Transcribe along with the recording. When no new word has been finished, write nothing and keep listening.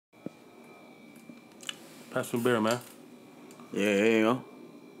Pass me a beer, man. Yeah, here you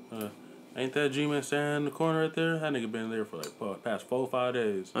go. Ain't that G-Man standing in the corner right there? That nigga been there for like past 4 or 5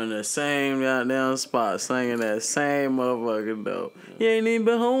 days. On the same goddamn spot, singing that same motherfucking dope. Yeah. He ain't even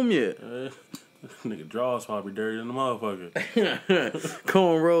been home yet. Nigga drawers probably dirty than the motherfucker.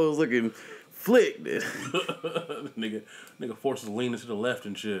 Cornrows looking flicked. nigga forces leaning to the left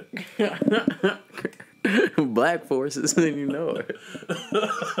and shit. Black forces, then you know it.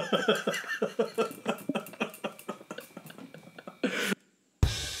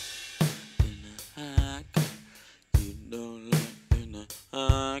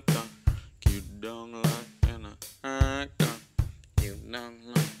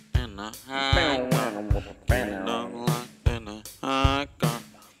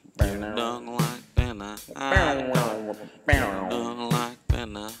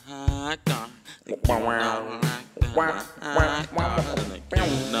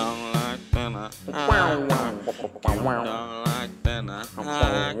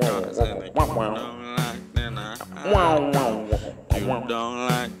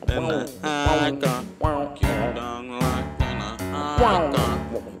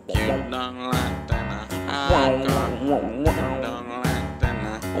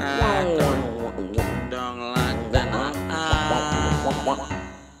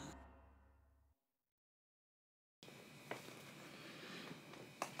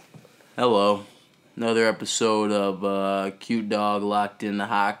 Hello, another episode of Cute Dog Locked in the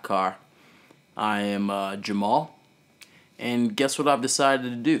Hot Car. I am Jamal, and guess what I've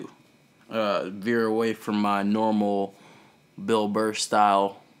decided to do? Veer away from my normal Bill Burr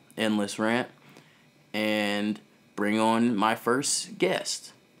style endless rant and bring on my first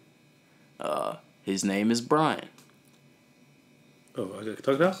guest. His name is Bryan. Oh, I gotta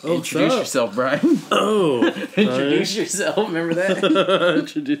talk now? Oh, introduce yourself, Bryan. Oh. Introduce yourself. Remember that?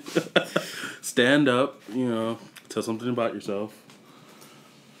 Stand up, tell something about yourself.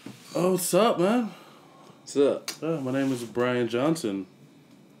 Oh, what's up, man? What's up? My name is Bryan Johnson.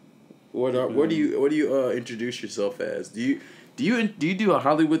 What do you introduce yourself as? Do you do a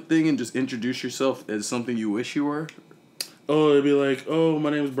Hollywood thing and just introduce yourself as something you wish you were? Oh, it'd be like, my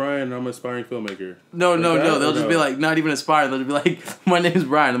name is Bryan and I'm an aspiring filmmaker. No. They'll just be like, not even aspiring. They'll be like, my name is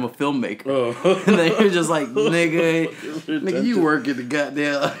Bryan. I'm a filmmaker. Oh. And then you're just like, nigga, you work at the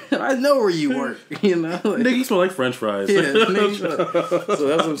goddamn. I know where you work. Nigga, you smell like French fries. Yeah, nigga. So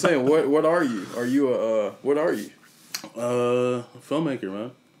that's what I'm saying. What are you? Are you what are you? Filmmaker,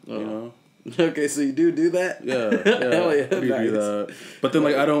 man. Oh. Okay, so you do that? Yeah. Hell yeah, I do that. But then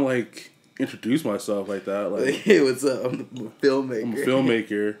I don't introduce myself like that. Like, hey, what's up? I'm a filmmaker. I'm a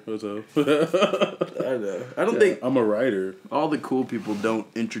filmmaker. What's up? I know. I don't think I'm a writer. All the cool people don't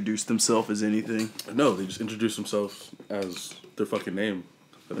introduce themselves as anything. No, they just introduce themselves as their fucking name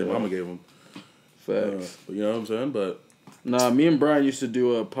that their mama gave them. Facts. But you know what I'm saying? But nah, me and Bryan used to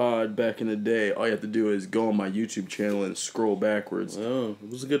do a pod back in the day. All you have to do is go on my YouTube channel and scroll backwards. Oh, it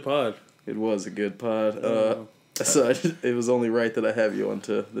was a good pod. It was a good pod. So it was only right that I have you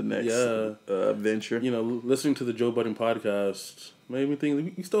onto the next venture. Listening to the Joe Budden podcast made me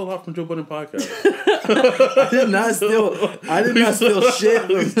think you stole a lot from Joe Budden podcast. I did not steal shit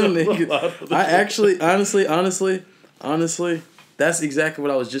from them niggas. I actually, honestly, that's exactly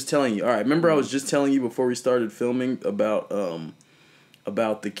what I was just telling you. All right, remember I was just telling you before we started filming about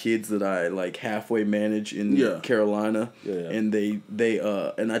the kids that I halfway manage in Carolina, and they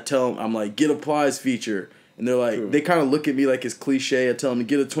and I tell them, I'm like, get a Plies feature. And they're like, they kind of look at me like it's cliche. I tell them to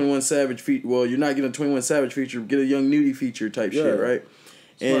get a 21 Savage feature. Well, you're not getting a 21 Savage feature. Get a Young Nudie feature type shit, right?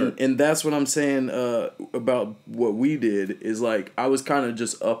 And that's what I'm saying about what we did is I was kind of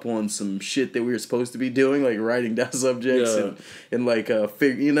just up on some shit that we were supposed to be doing, like writing down subjects and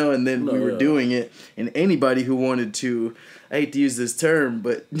and then we were doing it. And anybody who wanted to, I hate to use this term,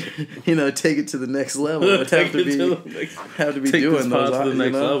 but take it to the next level. Would have to be doing those to the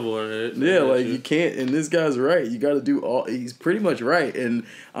next level, right? Yeah, you can't. And this guy's right. You got to do all. He's pretty much right. And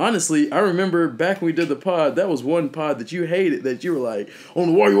honestly, I remember back when we did the pod, that was one pod that you hated. That you were like, "Oh,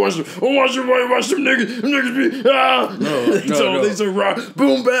 why you watch them? Why you watch them niggas? Them niggas be no. They say rock,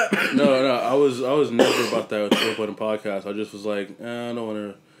 boom, bap." No. I was never about that with the Joe Budden podcast. I just was like, I don't want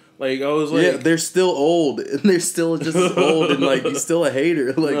to. I was like... Yeah, they're still old. And they're still just as old. And, you're still a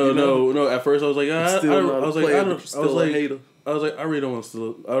hater. No. At first, I was like... I really don't want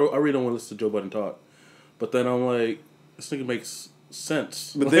to listen to Joe Budden talk. But then I'm like... This nigga makes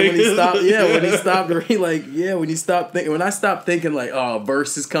sense. But then when he stopped, when I stopped thinking like, oh,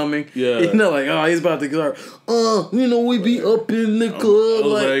 verse is coming. Yeah. You know, like, oh, he's about to start. You know, we be up in the club.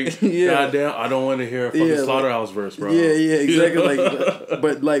 Like, goddamn, I don't want to hear a fucking Slaughterhouse verse, bro. Yeah, exactly. Like,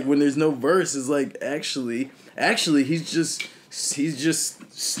 but like when there's no verse, it's like actually, he's just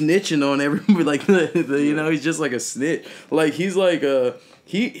snitching on everybody. Like, you know, he's just like a snitch. Like he's like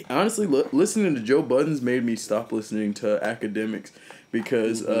he honestly listening to Joe Budden's made me stop listening to academics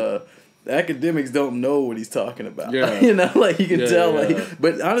because academics don't know what he's talking about. Yeah. You know, like you can tell. Like,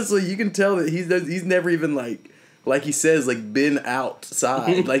 but honestly, you can tell that he's never even like he says like been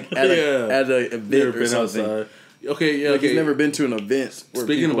outside like at a event or something. Outside. Okay, yeah. Like he's never been to an event.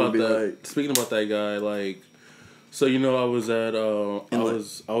 Speaking about that guy, like. So you know I was at I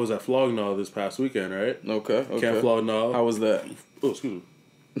was at Flog Na this past weekend, right? Okay. Camp Flog Na. How was that? Oh, excuse me.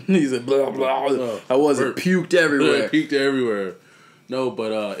 He said blah blah. How was it? Puked everywhere. Puked everywhere. No,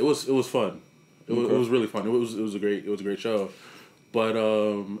 but it was fun. It was really fun. It was a great show. But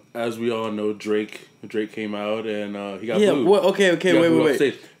as we all know, Drake came out and he got booed. Well, okay.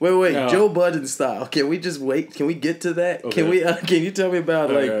 Wait. Joe Budden style. Can we just wait? Can we get to that? Okay. Can you tell me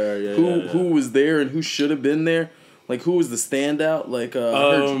about who was there and who should have been there? Like, who was the standout? Like,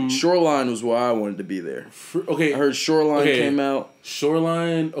 I heard Shoreline was why I wanted to be there. I heard Shoreline came out.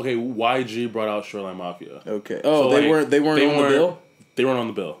 Shoreline. Okay, YG brought out Shoreline Mafia. Okay. Oh, so, they weren't on the bill. They weren't on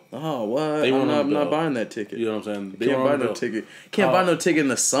the bill. Oh, what? I'm not buying that ticket. You know what I'm saying? Can't buy no ticket. Can't buy no ticket in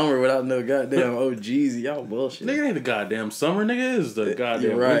the summer without no goddamn OGs. Y'all bullshit. Nigga ain't the goddamn summer. Nigga is the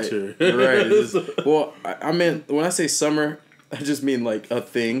goddamn winter. You're right. Well, I mean, when I say summer, I just mean like a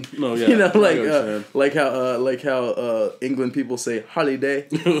thing. No, yeah. You know, like how England people say holiday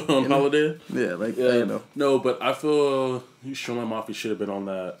on holiday. Yeah, you know. No, but I feel Shoreline Mafia should have been on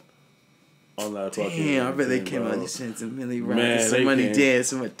that. Damn, I bet they came out listening to Millie Rock, some money dance,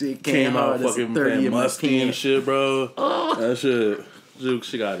 somebody came out fucking 30 in musky and shit, bro. That shit,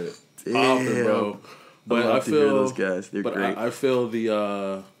 she got it. Damn, bro. But I feel those guys, they're great. I feel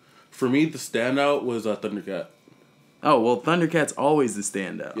for me the standout was Thundercat. Oh well, Thundercat's always the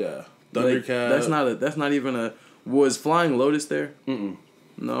standout. Yeah, Thundercat. Like, that's not even a. Was Flying Lotus there? Mm-mm.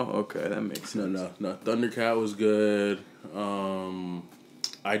 No, okay, that makes sense. No. Thundercat was good.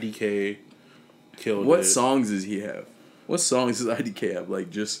 IDK killed it. What songs does he have? What songs does IDK have?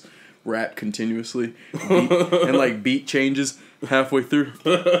 Like just rap continuously and like beat changes halfway through.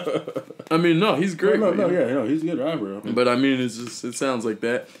 I mean, no, he's great. No, he's a good rapper. But I mean, it sounds like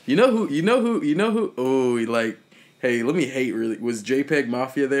that. You know who? Oh, like. Hey, let me hate really. Was JPEG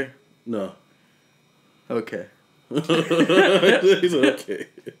Mafia there? No. Okay. He's okay.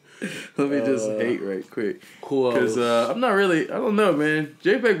 Let me just hate right quick. Cool. Because I'm not really. I don't know, man.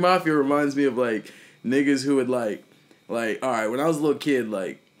 JPEG Mafia reminds me of like niggas who would like. All right, when I was a little kid,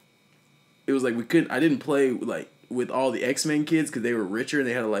 like it was like I didn't play like with all the X-Men kids because they were richer and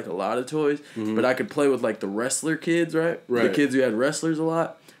they had like a lot of toys. Mm-hmm. But I could play with like the wrestler kids, right? The kids who had wrestlers a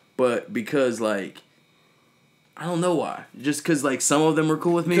lot. But because like. I don't know why. Just because, like, some of them were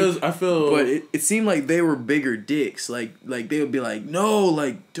cool with me. Because I feel... But it seemed like they were bigger dicks. Like they would be like, no,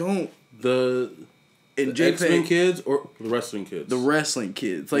 like, don't. The X-Men kids or the wrestling kids? The wrestling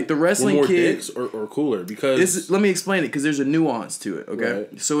kids. Like, the wrestling more kids... dicks or cooler? Because... Let me explain it, because there's a nuance to it, okay?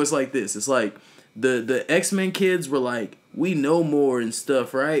 Right. So it's like this. It's like, the X-Men kids were like, we know more and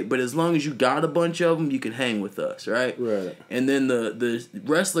stuff, right? But as long as you got a bunch of them, you can hang with us, right? Right. And then the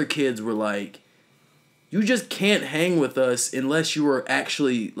wrestler kids were like... You just can't hang with us unless you are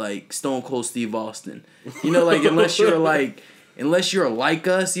actually like Stone Cold Steve Austin. You know, like unless you're like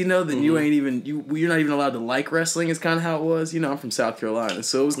us, you know, then you ain't even you're not even allowed to like wrestling. Is kind of how it was. You know, I'm from South Carolina,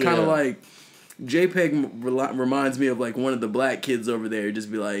 so it was kind of like JPEG reminds me of like one of the black kids over there. Just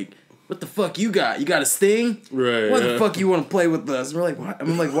be like, what the fuck you got? You got a sting? Right. What the fuck you want to play with us? And we're like, what?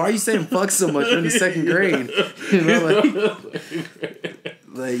 I'm like, why are you saying fuck so much? We're in the second grade. You know,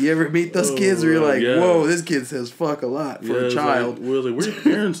 like you ever meet those kids where you're like, whoa, this kid says fuck a lot for a child. Like, we're like, where your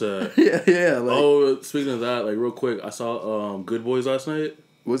parents at? yeah. Like, speaking of that, like real quick, I saw Good Boys last night.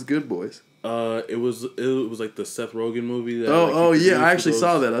 What's Good Boys? It was like the Seth Rogen movie. That, I actually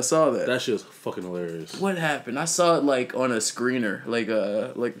saw that. I saw that. That shit was fucking hilarious. What happened? I saw it like on a screener, like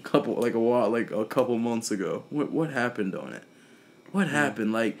a couple months ago. What happened on it? What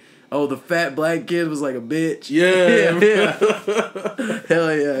happened? Like, oh, the fat black kid was like a bitch. Yeah.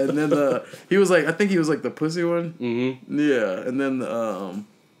 Hell yeah! And then he was like, I think he was like the pussy one. Mm-hmm. Yeah, and then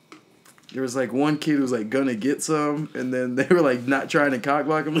there was like one kid who was like gonna get some, and then they were like not trying to cock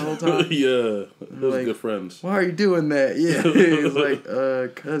block him the whole time. Yeah, those like, good friends. Why are you doing that? Yeah, he was like,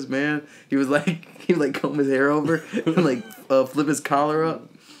 cause man, he was like comb his hair over and like flip his collar up.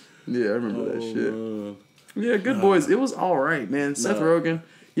 Yeah, I remember that shit. Man. Yeah, Good Boys. It was all right, man. Seth Rogen.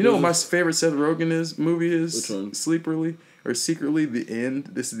 You know what my favorite Seth Rogen movie is? Which one? Sleeperly. Or Secretly, The End.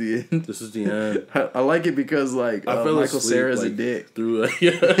 This is the end. This is the end. I like it because, like, Michael Cera's a dick. Through,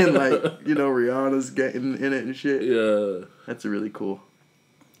 and, like, you know, Rihanna's getting in it and shit. Yeah. That's really cool.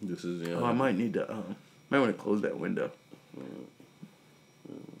 This is, yeah. Oh, I might need to, might want to close that window.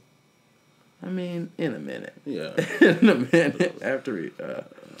 I mean, in a minute. Yeah. In a minute. After we,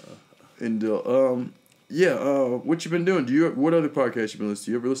 what you been doing? What other podcasts you been listening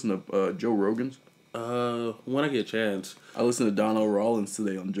to? You ever listen to Joe Rogan's? When I get a chance. I listened to Donnell Rawlins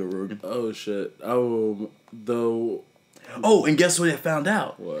today on Joe Rogan. Oh, shit. Oh, and guess what I found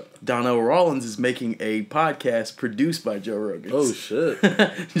out? What? Donnell Rawlins is making a podcast produced by Joe Rogan. Oh, shit.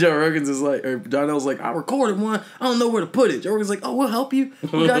 Joe Rogan's is like, or Donnell's like, I recorded one. I don't know where to put it. Joe Rogan's like, oh, we'll help you.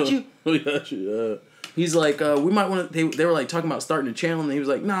 We got you. We got you, yeah. He's like, we might want to, they were like talking about starting a channel, and he was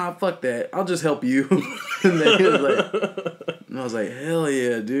like, nah, fuck that. I'll just help you. And then he was like, and I was like, hell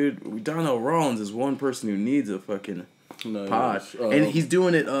yeah, dude. Donnell Rawlins is one person who needs a fucking pod. And he's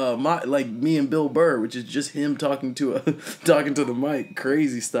doing it like me and Bill Burr, which is just him talking to the mic,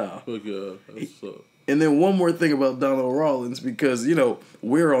 crazy style. Okay, that's so. And then one more thing about Donnell Rawlins, because, you know,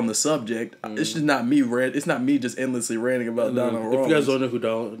 we're on the subject. It's just not me it's not me just endlessly ranting about Donnell Rawlins. If you guys don't know who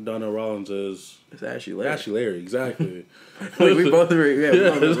Donnell Rawlins is, it's Ashy Larry. Ashy Larry, exactly. we both were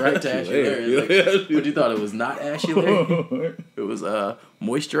right to Ashy Larry. Like, what you thought it was not Ashy Larry? It was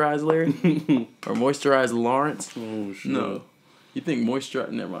Moisturized Larry or Moisturized Lawrence. Oh shit. No. You think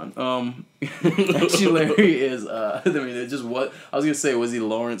moisturize? Never mind. Ashy Larry is. I mean, it just what I was gonna say. Was he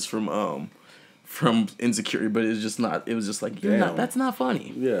Lawrence from Insecurity? But it's just not. It was just like that's not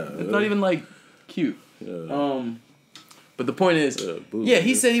funny. Yeah. It's not even like cute. Yeah. But the point is,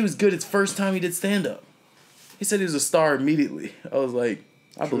 he said he was good. It's first time he did stand up. He said he was a star immediately. I was like,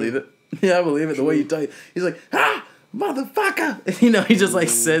 I believe it. Yeah, I believe it. The way you tell you, he's like, motherfucker. And, you know, he just like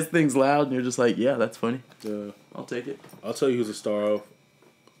says things loud, and you're just like, yeah, that's funny. Yeah, I'll take it. I'll tell you who's a star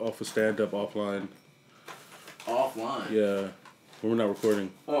off of stand up offline. Offline. Yeah, when we're not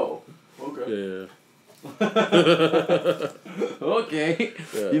recording. Oh, okay. Yeah. Okay.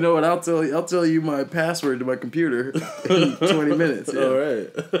 Yeah. You know what? I'll tell you my password to my computer in 20 minutes. Yeah. All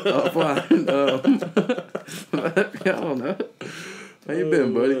right. Offline. I don't know. How you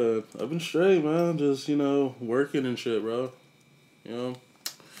been, buddy? Man. I've been straight, man. Just, you know, working and shit, bro. You know.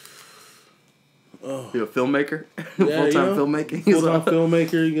 Oh. You're a filmmaker? Yeah, Full-time filmmaking? Full-time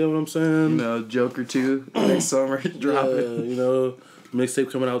filmmaker, you get what I'm saying? You know, Joker 2 next summer dropping. Yeah, you know,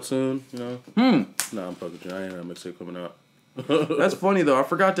 mixtape coming out soon, you know? Nah, I'm fucking you. I ain't got a mixtape coming out. That's funny, though. I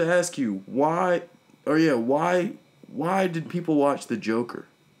forgot to ask you, why did people watch The Joker?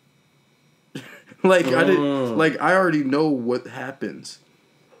 I already know what happens.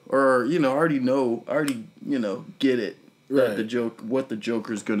 Or, you know, I already get it. Right. What the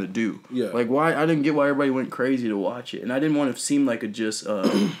Joker's gonna do. Yeah. Like, why I didn't get why everybody went crazy to watch it, and I didn't want to seem like a just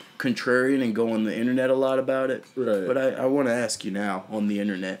contrarian and go on the internet a lot about it. Right. But I want to ask you now on the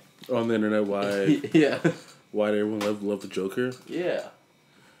internet. On the internet, why? Yeah. Why did everyone love the Joker? Yeah.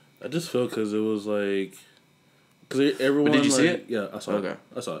 I just felt because it was like, because everyone. But did you see it? Yeah, I saw it.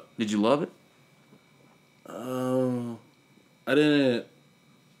 I saw it. Did you love it? I didn't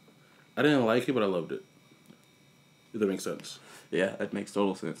like it, but I loved it. If that makes sense. Yeah, that makes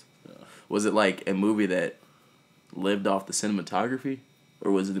total sense. Yeah. Was it like a movie that lived off the cinematography,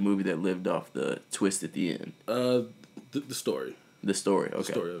 or was it a movie that lived off the twist at the end? The story. The story, okay. The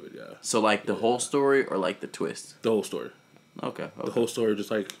story of it, yeah. So like the whole story, or like the twist? The whole story. Okay. The whole story,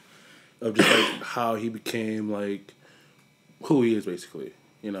 just like how he became like who he is, basically.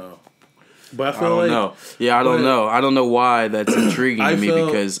 You know. But I don't know. Yeah, I don't know. I don't know why that's intriguing to me,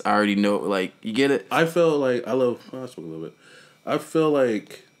 because I already know. Like, you get it. I felt like I spoke a little bit. I feel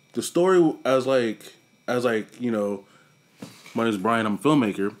like the story as you know, my name is Bryan. I'm a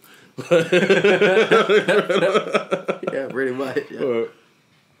filmmaker. Yeah, pretty much.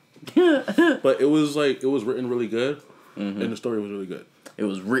 Yeah. But it was written really good, and the story was really good. It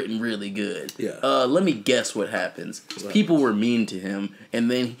was written really good. Yeah. Let me guess what happens. Right. People were mean to him,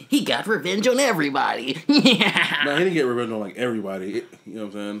 and then he got revenge on everybody. Yeah. No, he didn't get revenge on like everybody. You know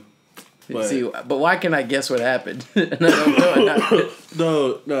what I'm saying? But why can I guess what happened? No.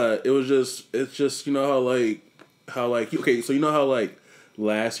 No. It's just you know how okay. So you know how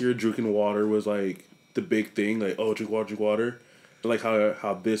last year drinking water was like the big thing, like, oh, drink water. like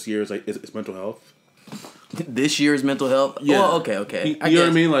how this year is like it's mental health. This year's mental health. Yeah. Well, okay. You know what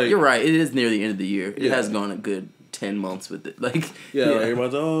I mean? Like you're right. It is near the end of the year. It has gone a good 10 months with it. Like like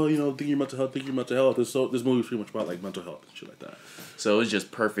everyone's think your mental health. Think your mental health. This movie's pretty much about like mental health and shit like that. So it's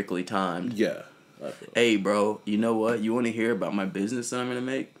just perfectly timed. Yeah. Hey, bro. You know what? You want to hear about my business that I'm gonna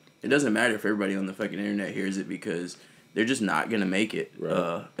make? It doesn't matter if everybody on the fucking internet hears it because they're just not gonna make it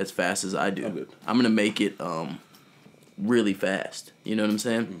as fast as I do. I'm gonna make it really fast. You know what I'm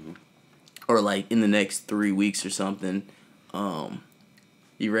saying? Mm-hmm. Or like in the next 3 weeks or something.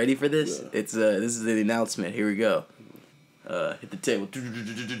 You ready for this? Yeah. It's this is the announcement. Here we go. Hit the table.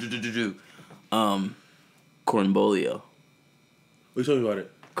 Cornbolio. What are you talking about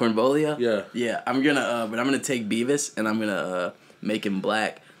it? Cornbolio? Yeah. Yeah. I'm gonna take Beavis and I'm gonna make him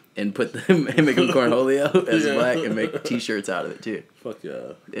black and make him cornholio as black and make t-shirts out of it too. Fuck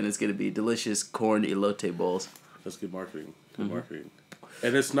yeah. And it's gonna be delicious corn elote bowls. That's good marketing. Good marketing.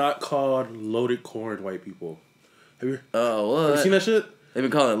 And it's not called loaded corn, white people. Have you seen that shit? They've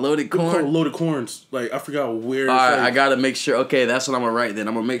been calling it loaded corn. They've been calling it loaded corns. Like I forgot where. All right, I gotta make sure. Okay, that's what I'm gonna write. Then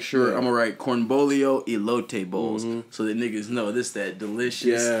I'm gonna make sure I'm gonna write cornbolio elote bowls, so that niggas know this that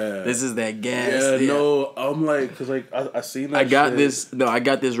delicious. Yeah. This is that gas. Yeah. No, I'm like, cause like I seen that. I got this. No, I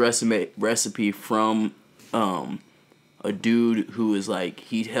got this recipe from a dude who is like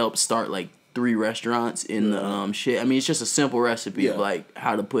he helped start like 3 restaurants in the shit. I mean, it's just a simple recipe of like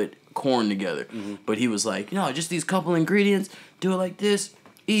how to put corn together. But he was like, just these couple ingredients, do it like this,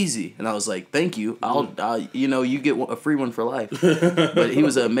 easy. And I was like, thank you. I'll you get a free one for life. But he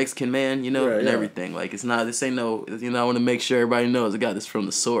was a Mexican man, and everything. Like it's not, this ain't no, I want to make sure everybody knows I got this from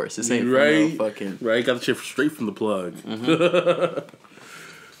the source. This ain't from no fucking. Right, got the shit straight from the plug.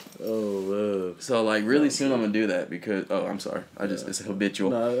 Oh man. So like really soon I'm gonna do that because I'm sorry. It's habitual.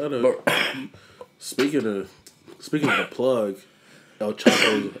 Nah, I don't. Speaking of the plug, El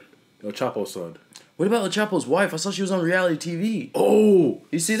Chapo's son. What about El Chapo's wife? I saw she was on reality TV. Oh,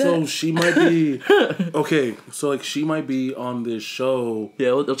 you see that? So she might be okay. So like she might be on this show. Yeah,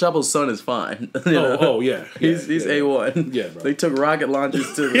 El Chapo's son is fine. Yeah. He's A1. Yeah, bro. They took rocket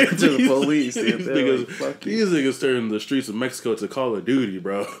launchers to the police. These niggas turned the streets of Mexico to Call of Duty,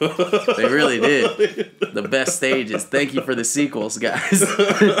 bro. They really did. The best stages. Thank you for the sequels, guys.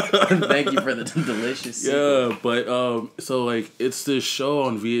 Thank you for the delicious sequels. Yeah, but so like it's this show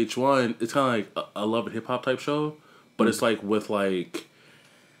on VH1. It's kind of like a Love and Hip Hop type show, but it's like with like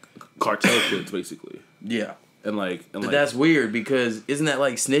cartel kids basically. Yeah, and but that's weird because isn't that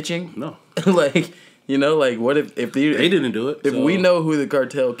like snitching? No, like what if they didn't do it? If we know who the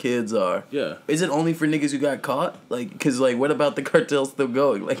cartel kids are, yeah, is it only for niggas who got caught? Like, because like what about the cartel still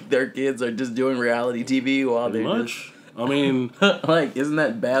going? Like their kids are just doing reality TV while they're just. I mean, like, isn't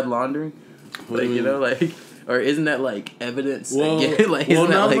that bad laundering? Like like. Or isn't that like evidence?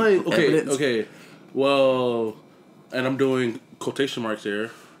 Evidence? Okay. Well, and I'm doing quotation marks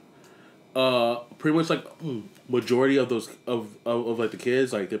here. Pretty much like majority of those of like the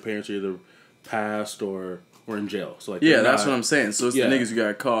kids, like their parents are either passed or in jail. So like that's what I'm saying. So it's the niggas who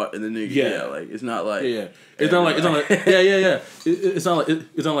got caught and the niggas like it's not like it's not like it's not like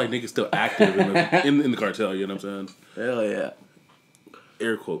it's not like niggas still active in the cartel. You know what I'm saying? Hell yeah.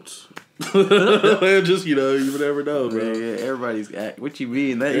 Air quotes. Just you never know, bro. Yeah, everybody's what you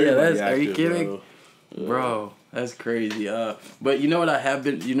mean? That's active, are you kidding, bro? That's crazy. But you know what I have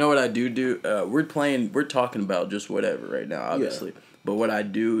been. You know what I do. We're talking about just whatever right now, obviously. Yeah. But what I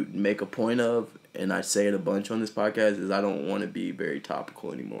do make a point of, and I say it a bunch on this podcast, is I don't want to be very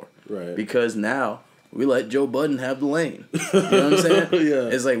topical anymore. Right. Because now we let Joe Budden have the lane. You know what I'm saying? Yeah.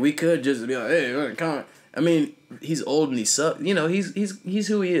 It's like we could just be like, hey, comment. I mean, he's old and he sucks. He's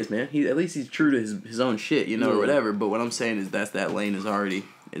who he is, man. At least he's true to his own shit, or whatever. But what I'm saying is that lane is already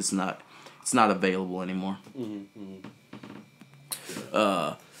it's not available anymore. Mm-hmm.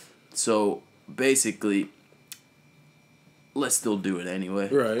 So basically, let's still do it anyway.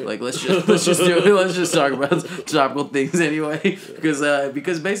 Right. Like let's just do it. Let's just talk about topical things anyway,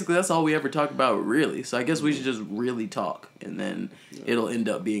 because basically that's all we ever talk about really. So I guess we should just really talk, and then it'll end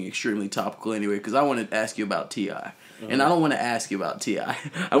up being extremely topical anyway. Because I want to ask you about T.I. And I don't want to ask you about T.I.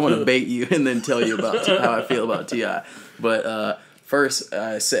 I want to bait you and then tell you about how I feel about T.I. But first,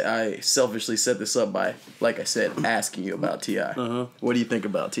 I selfishly set this up by, like I said, asking you about T.I. What do you think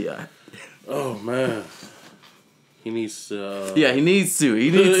about T.I.? Oh man. He needs to. Yeah, he needs to.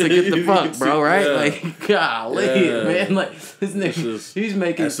 He needs to get the fuck, bro. Right? Yeah. Like, golly, man. Like this nigga, he's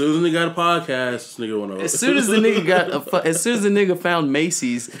making. As soon as he got a podcast, this nigga went over. As soon as the nigga found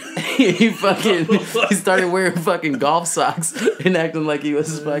Macy's, he started wearing fucking golf socks and acting like he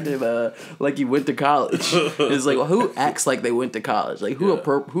was fucking like he went to college. It's like, well, who acts like they went to college? Like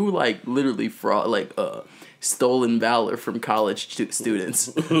who like literally fraud like stolen valor from college students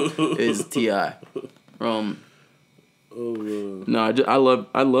is T.I. No,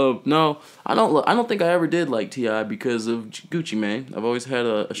 I don't think I ever did like T.I. because of Gucci Mane. I've always had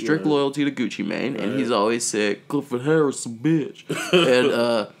a strict loyalty to Gucci Mane, and he's always said Clifford Harris a bitch,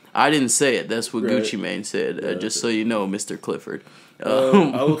 and I didn't say it. That's what Gucci Mane said. Just so you know, Mr. Clifford.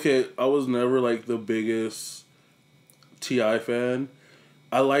 I was never like the biggest T.I. fan.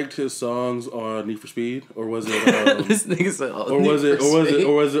 I liked his songs on Need for Speed, or was it? This nigga said, or was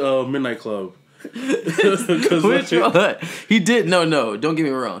it Midnight Club? Which one? He did no. Don't get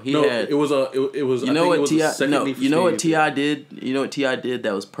me wrong. It was. You know what T.I. No, you know what T.I. did. You know what T.I. did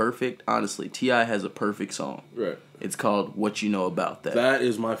that was perfect. Honestly, T.I. has a perfect song. Right. It's called "What You Know About That." That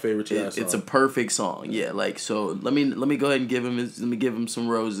is my favorite T.I. song. It's a perfect song. Yeah. Like so. Let me go ahead and give him some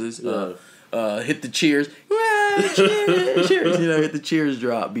roses. Hit the cheers. Cheers. You know, hit the cheers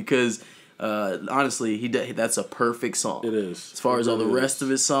drop because. Honestly, that's a perfect song. It is. As far as all the rest of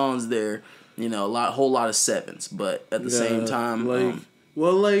his songs, there, you know, whole lot of sevens, but at the same time,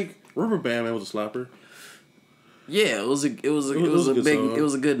 like Rubber Band Man was a slapper. Yeah, it was a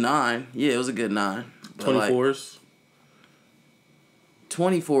good 9. Yeah, it was a good 9. 24s.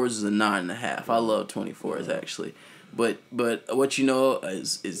 24s is a 9.5. I love 24s actually. But what you know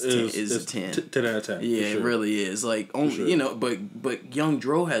is 10. 10 out of 10. Yeah, it really is. Like you know, but Young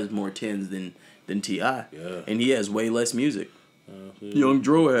Dro has more 10s than T.I. Yeah. And he has way less music. Young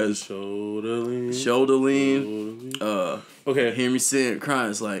Dro has Shoulder Lean. Okay. Hear Me Sing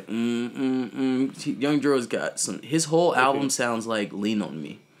Crying. It's like Young Dro's got some. His whole album sounds like Lean on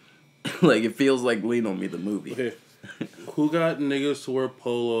Me. Like it feels like Lean on Me the movie. Okay. Who got niggas to wear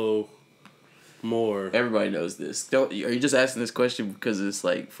polo more? Everybody knows this. Are you just asking this question because it's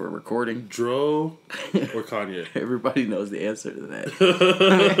like for recording? Dro or Kanye? Everybody knows the answer to that.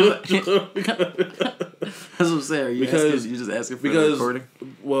 That's what I'm saying. You just asking for the recording?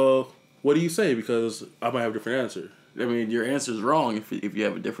 Well, what do you say? Because I might have a different answer. I mean, your answer's wrong if you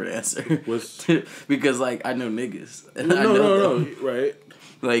have a different answer. Because like I know niggas. No, right?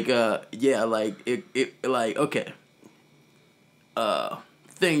 Like like it like okay.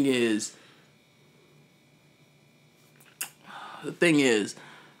 The thing is,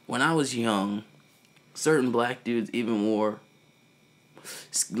 when I was young, certain black dudes even wore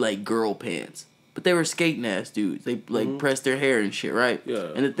like girl pants, but they were skating ass dudes. They like pressed their hair and shit, right?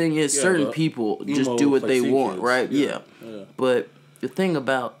 Yeah. And the thing is, certain people just do what they want, kids. Right? Yeah. But the thing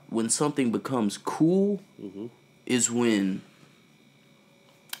about when something becomes cool is when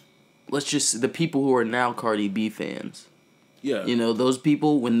the people who are now Cardi B fans. Yeah. You know, those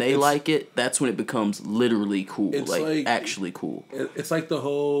people, when they like it, that's when it becomes literally cool. Like actually cool. It's like the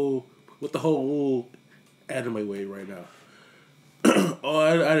whole anime wave right now.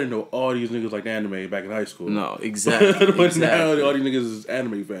 I didn't know all these niggas liked anime back in high school. No, exactly. But now all these niggas is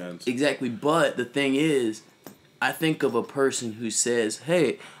anime fans. Exactly. But the thing is, I think of a person who says,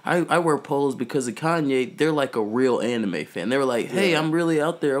 hey, I wear polos because of Kanye. They're like a real anime fan. They were like, hey, I'm really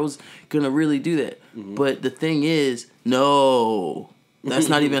out there. I was going to really do that. But the thing is, no. That's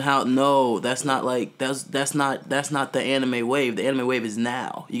not even how. No, that's not like that's not the anime wave. The anime wave is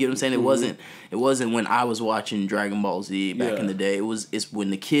now. You get what I'm saying? It wasn't when I was watching Dragon Ball Z back in the day. It's when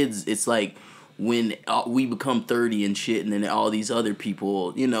the kids. It's like when we become 30 and shit, and then all these other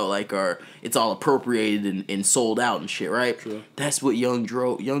people, you know, like it's all appropriated and sold out and shit, right? True. That's what Young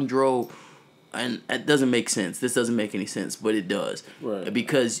Dro, and it doesn't make sense. This doesn't make any sense, but it does, right?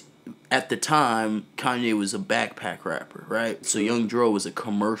 Because at the time, Kanye was a backpack rapper, right? So Young Dro was a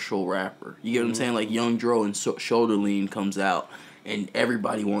commercial rapper. You get what I'm saying? Like Young Dro and Shoulder Lean comes out, and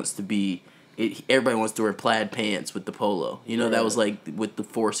everybody wants to wear plaid pants with the polo. You know, that was like with the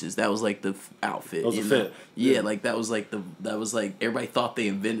forces. That was like the outfit. That was the fit. Yeah, like that was like everybody thought they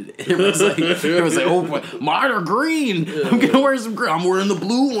invented it. It was like, oh, mine are green. Yeah. I'm gonna wear some green. I'm wearing the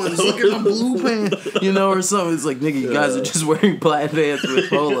blue ones. Look at the blue pants. You know, or something. It's like, nigga, you guys are just wearing plaid pants with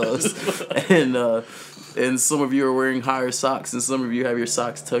polos, and some of you are wearing higher socks, and some of you have your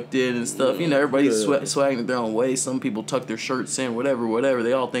socks tucked in and stuff. You know, everybody's swagging their own way. Some people tuck their shirts in, whatever.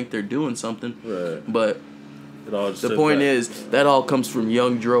 They all think they're doing something. Right. But The point is, that all comes from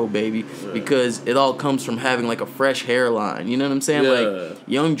Young Dro, baby, because it all comes from having like a fresh hairline. You know what I'm saying? Like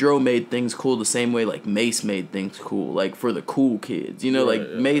Young Dro made things cool the same way like Mace made things cool, like for the cool kids. You know,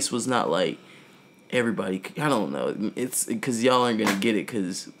 Mace was not like everybody. I don't know. It's because y'all aren't gonna get it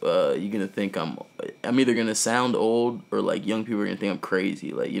because you're gonna think I'm either gonna sound old or like young people are gonna think I'm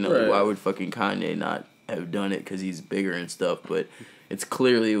crazy. Like, you know, why would fucking Kanye not have done it because he's bigger and stuff? But it's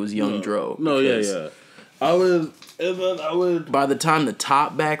clearly it was Young Dro. I would. By the time the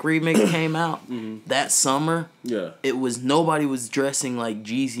Top Back remix came out that summer, it was nobody was dressing like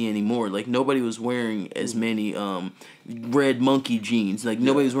Jeezy anymore. Like nobody was wearing as many red monkey jeans. Like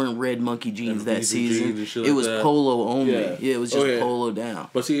nobody was wearing red monkey jeans that season. It was polo only. Yeah, it was just polo down.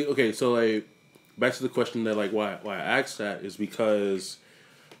 But see, okay, so like back to the question that like why I asked that is because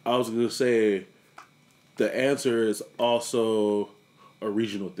I was gonna say the answer is also a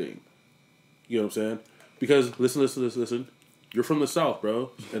regional thing. You know what I'm saying? Because listen. You're from the South,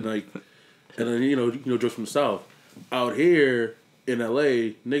 bro, and then you know just from the South. Out here in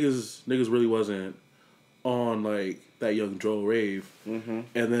LA, niggas really wasn't on like that Young Dro rave. And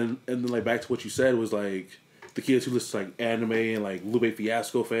then like back to what you said was like the kids who listen to like anime and like Lupe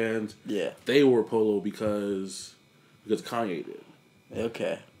Fiasco fans. Yeah, they wore polo because Kanye did.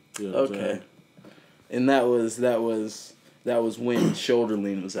 Okay. You know okay. And that was when Shoulder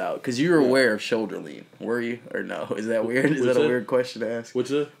Lean was out. Because you were aware of Shoulder Lean, were you? Or no? Is that weird? Is that a weird question to ask? What's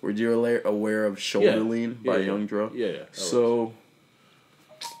that? Were you aware of Shoulder Lean by Young Dro? Yeah. So...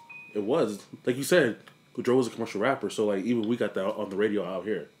 It was. Like you said, Dro was a commercial rapper, so like even we got that on the radio out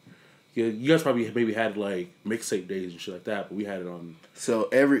here. Yeah, you guys probably maybe had like mixtape days and shit like that, but we had it on... So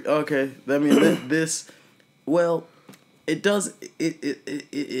okay. I mean, this... Well, it does... It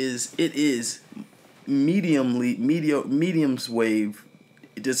is... medium's wave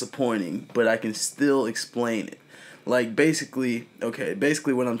disappointing, but I can still explain it. Like basically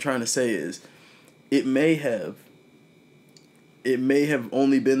what I'm trying to say is it may have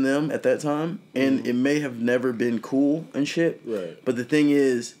only been them at that time, and it may have never been cool and shit. Right. But the thing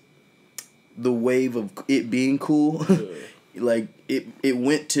is, the wave of it being cool, like it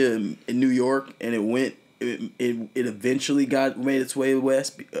went to New York and it eventually made its way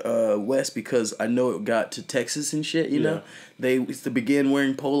west because I know it got to Texas and shit, you know? They used to begin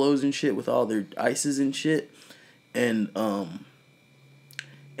wearing polos and shit with all their ices and shit. And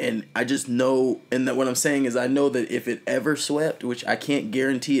I just know, and that what I'm saying is I know that if it ever swept, which I can't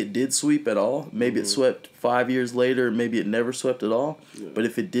guarantee it did sweep at all, maybe it swept 5 years later, maybe it never swept at all, but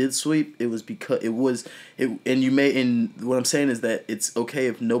if it did sweep, it was because and what I'm saying is that it's okay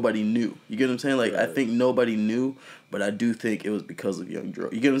if nobody knew. You get what I'm saying? Like, I think nobody knew, but I do think it was because of Young Dro.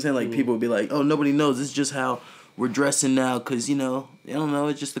 You get what I'm saying? Like, people would be like, oh, nobody knows, this is just how we're dressing now, because, you know, I don't know,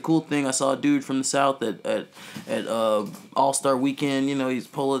 it's just the cool thing. I saw a dude from the South at All-Star Weekend, you know, he's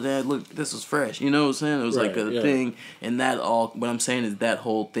polo down, look, this was fresh, you know what I'm saying? It was like a thing, and what I'm saying is that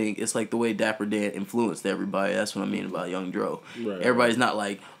whole thing, it's like the way Dapper Dan influenced everybody. That's what I mean about Young Dro. Everybody's not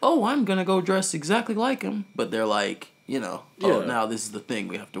like, oh, I'm gonna go dress exactly like him, but they're like, you know, oh, now this is the thing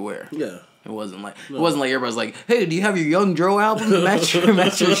we have to wear. Yeah. It wasn't like everybody's like, hey, do you have your Young Dro album to match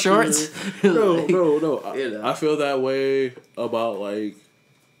your shorts? No. You know. I feel that way about like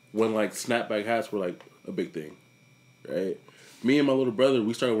when like snapback hats were like a big thing, right? Me and my little brother,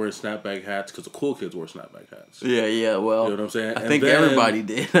 we started wearing snapback hats because the cool kids wore snapback hats. Yeah. Well, you know what I'm saying? I think everybody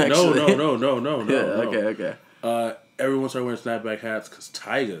did. Actually. No. Okay. Everyone started wearing snapback hats because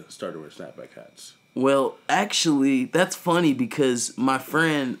Tyga started wearing snapback hats. Well, actually, that's funny because my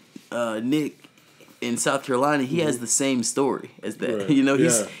friend Nick in South Carolina, he has the same story as that. Right. You know,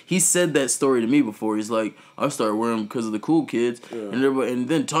 he said that story to me before. He's like, I started wearing them because of the cool kids, and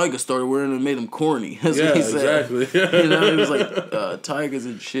then Tyga started wearing them and made them corny. That's what he said. Exactly. You know, he was like, Tygas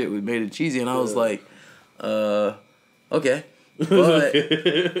and shit, we made it cheesy, and I was like, okay. But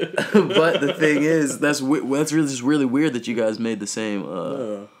the thing is, that's really weird that you guys made the same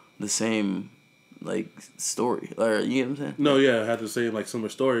like story, or you know what I'm saying? No, I had the same like similar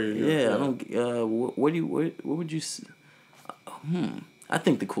story. I don't. What would you? I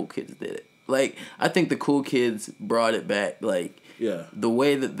think the cool kids did it. Like, I think the cool kids brought it back. Like, the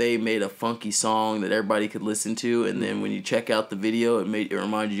way that they made a funky song that everybody could listen to, and then when you check out the video, it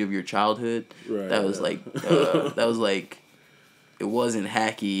reminded you of your childhood. Right. That was like. It wasn't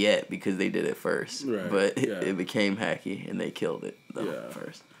hacky yet because they did it first, but it became hacky and they killed it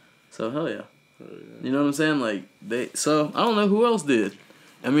first. So hell yeah. You know what I'm saying? Like so I don't know who else did.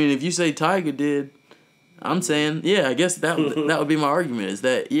 I mean, if you say Tyga did, I'm saying I guess that would be my argument. Is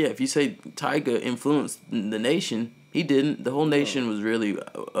that if you say Tyga influenced the nation, he didn't. The whole nation was really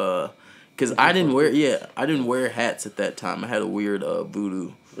Because I didn't wear hats at that time. I had a weird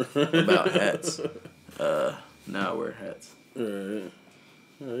voodoo about hats. Now I wear hats. Alright.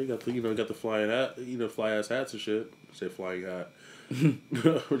 You got the flying hat, fly ass hats and shit. Say flying hat. We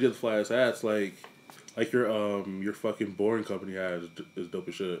get the fly ass hats like your fucking boring company hat is dope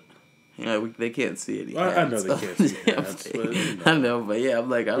as shit. Yeah, they can't see any. I know they can't see hats, but I know, but yeah, I'm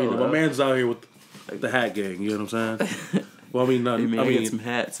like, I don't know. My man's out here with the hat gang. You know what I'm saying? Well, I mean, get some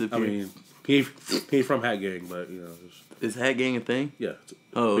hats. He ain't from Hat Gang, but is Hat Gang a thing? Yeah.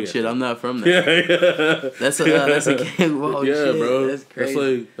 Oh shit, I'm not from there. Yeah. That's a gang. Whoa, yeah, shit. Bro. That's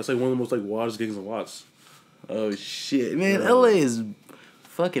crazy. That's like one of the most wildest gangs in Watts. Oh shit, man! LA is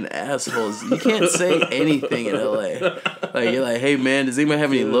fucking assholes. You can't say anything in LA. Like you're like, hey man, does anybody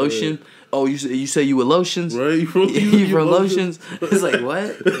have any lotion? Oh, you say you with lotions? Right? You from lotions? It's like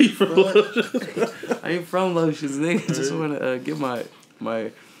what? You from lotions? I ain't from lotions, nigga. I just want to get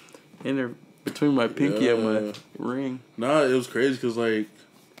my inner between my pinky and my ring. Nah, it was crazy because like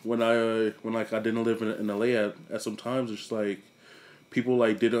when I didn't live in LA at some times, it's just like people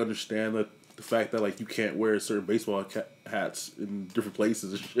like didn't understand that. The fact that like you can't wear certain baseball hats in different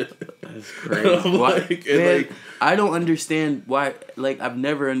places and shit. That's crazy. Man, I don't understand why. Like I've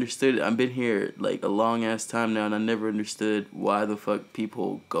never understood it. I've been here like a long ass time now, and I never understood why the fuck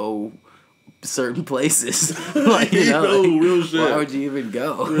people go certain places. Like real shit. Why would you even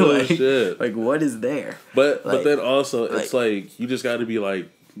go? Real shit. Like what is there? But then also it's like you just got to be like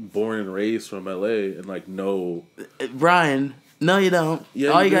born and raised from LA and like know. Bryan. No, you don't. Yeah,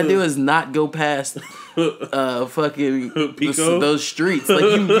 all you gotta do is not go past fucking those streets. Like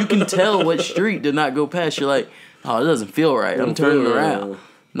you can tell what street to not go past. You're like, oh, it doesn't feel right. I'm turning around.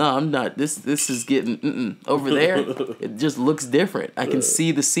 No, I'm not. This is getting over there. It just looks different. I can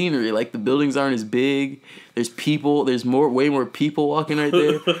see the scenery. Like the buildings aren't as big. There's people. There's way more people walking right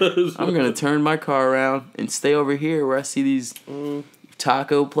there. I'm gonna turn my car around and stay over here where I see these.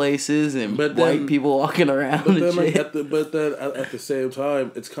 Taco places and white people walking around and shit. At the same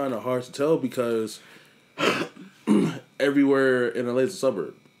time, it's kind of hard to tell because everywhere in LA is a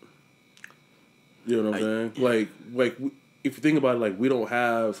suburb. You know what I'm saying? Like if you think about it, like we don't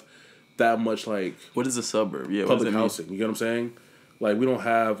have that much like what is a suburb? Yeah, public housing. You get what I'm saying? Like we don't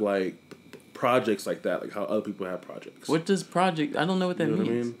have like projects like that, like how other people have projects. What does project? I don't know what that means. What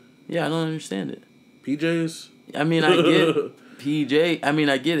I mean? Yeah, I don't understand it. PJs. I mean, I get. PJ, I mean,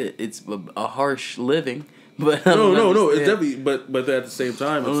 I get it. It's a harsh living, but no. It's definitely, but at the same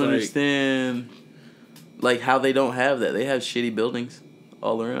time, it's I don't understand, like how they don't have that. They have shitty buildings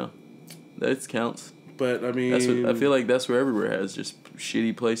all around. That counts. But I mean, I feel like that's where everywhere has just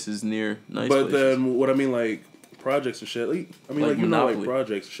shitty places near nice places. But then what I mean, like projects and shit. Like, I mean, like you know, like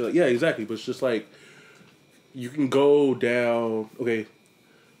projects and shit. Like, yeah, exactly. But it's just like you can go down. Okay,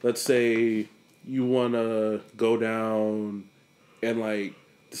 let's say you wanna go down. And like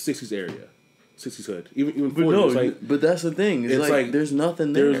the 60s area, 60s hood, even 40s. But that's the thing. It's like there's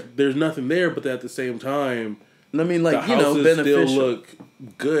nothing there. There's nothing there, but at the same time, I mean, like the houses beneficial. Still look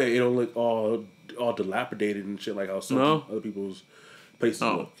good. It don't look all dilapidated and shit like how some other people's places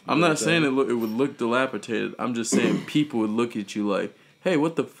look. I'm not saying it would look dilapidated. I'm just saying people would look at you like, hey,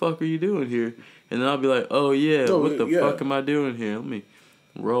 what the fuck are you doing here? And then I'll be like, oh yeah, what the fuck am I doing here? Let me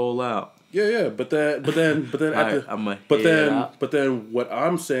roll out. Yeah, but then what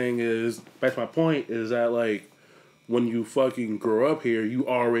I'm saying is, back to my point, is that like when you fucking grow up here, you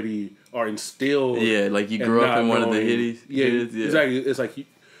already are instilled. Yeah, like you grew up in one of the hitties. Yeah, exactly. It's like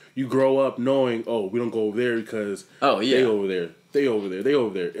you grow up knowing, oh, we don't go over there because they over there.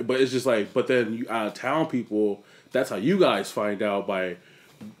 But it's just like, but then you out of town people, that's how you guys find out by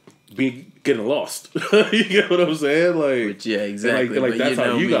getting lost. You get what I'm saying? Like, but yeah, exactly. Like that's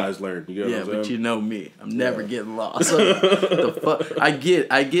how you guys learn. You get what I'm saying? But you know me, I'm never getting lost. The fuck, I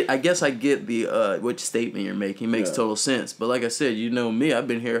guess I get the which statement you're making makes total sense. But like I said, you know me, I've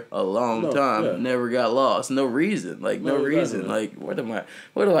been here a long time, never got lost. No reason, no reason. Like, what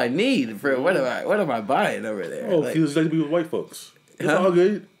do I need for? What am I buying over there? Oh, like, because like to be with white folks. It's all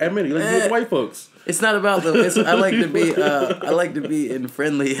good. Admit it. You like to be with white folks. It's not about I like to be in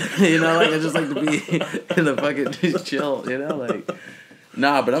friendly, you know, like I just like to be in the fucking just chill, you know, like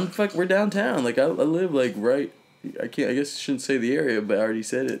nah, but we're downtown. Like I live like right I guess I shouldn't say the area, but I already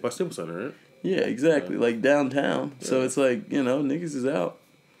said it. By Staples Center, right? Yeah, exactly. Yeah. Like downtown. Yeah. So it's like, you know, niggas is out.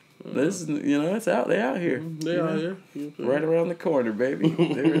 This is, you know, it's out. They out here. They out here. Right around the corner,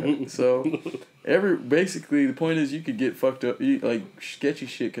 baby. So basically the point is you could get fucked up. Like sketchy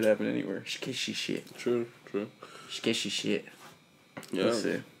shit could happen anywhere. Sketchy shit. True. Sketchy shit. Yeah.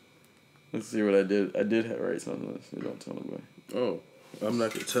 Let's see what I did. I did write something. So don't tell nobody. Oh. I'm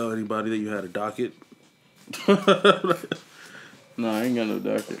not gonna tell anybody that you had a docket. No, I ain't got no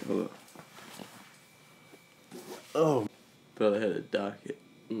docket. Hold on. Oh. Thought I had a docket.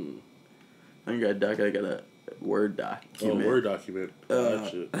 I ain't got a docket. I got a Word document. Oh, Word document.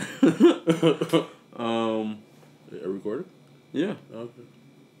 Gotcha. Are recorded? Yeah. Okay.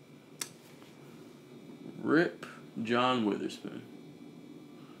 Rip John Witherspoon.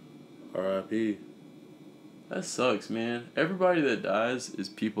 R.I.P. That sucks, man. Everybody that dies is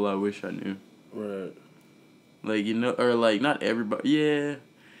people I wish I knew. Right. Like, you know, or like, not everybody. Yeah.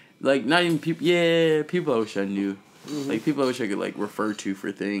 Like, not even people. Yeah, people I wish I knew. Mm-hmm. Like, people I wish I could, like, refer to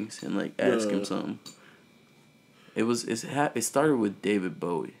for things and, like, ask him something. It started with David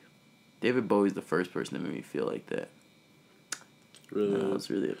Bowie. David Bowie's the first person that made me feel like that. Really? I was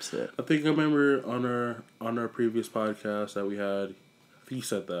really upset. I think I remember on our previous podcast that we had, I think you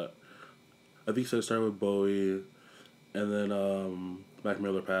said that. I think you said it started with Bowie, and then Mac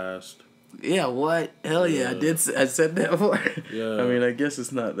Miller passed. Yeah, what? Hell yeah, I said that before. Yeah. I mean, I guess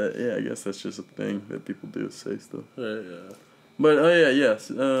it's not that. Yeah, I guess that's just a thing that people do, say stuff. Yeah. But, oh yeah, yes.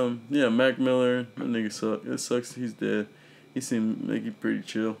 Yeah, Mac Miller, that nigga sucks. It sucks he's dead. He seemed like he pretty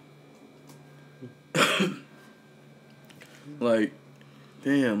chill. Like,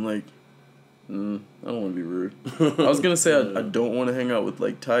 damn, like, I don't want to be rude. I was going to say I don't want to hang out with,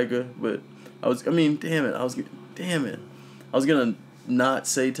 like, Tyga, but I was going to not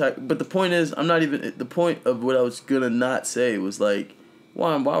say Tyga. But the point is, the point of what I was going to not say was, like,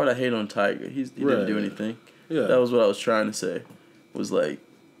 why would I hate on Tyga? He didn't do anything. Yeah. That was what I was trying to say. Was, like,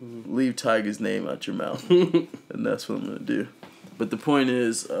 leave Tyga's name out your mouth. And that's what I'm going to do. But the point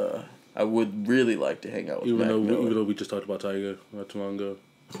is, I would really like to hang out with Mac Miller. Even though we just talked about Tyga not too long ago.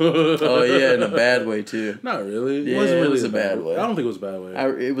 Oh, yeah, in a bad way, too. Not really. It wasn't really a bad way. I don't think it was a bad way.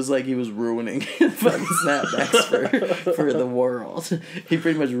 It was like he was ruining fucking snapbacks for the world. He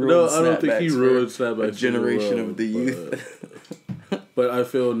pretty much ruined snapbacks. No, I don't think he ruined snapbacks. A generation of the youth. But I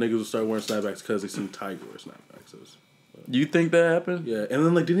feel niggas will start wearing snapbacks because they see Tyga wear snapbacks. You think that happened? Yeah, and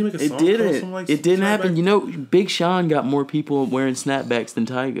then, like, didn't he make a song? It didn't happen. You know, Big Sean got more people wearing snapbacks than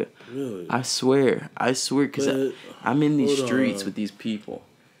Tyga. Really? I swear, because I'm in these streets with these people.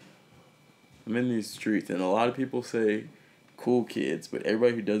 I'm in these streets, and a lot of people say cool kids, but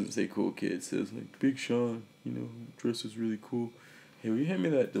everybody who doesn't say cool kids says, like, Big Sean, you know, dresses really cool. Hey, will you hand me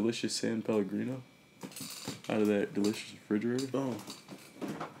that delicious San Pellegrino out of that delicious refrigerator? Oh,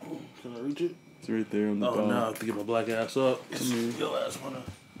 can I reach it? It's right there on the bottom. Oh, no, I have to get my black ass up. Your ass want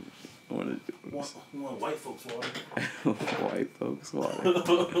white folks water. White folks water.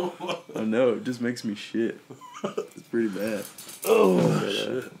 I know, it just makes me shit. It's pretty bad. Oh,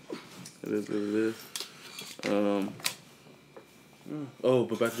 shit. It is what it is. Oh,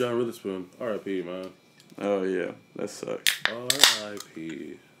 but back to John Witherspoon. R.I.P., man. Oh, yeah. That sucks.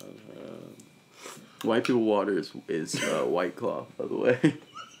 R.I.P. White people water is White Claw, by the way.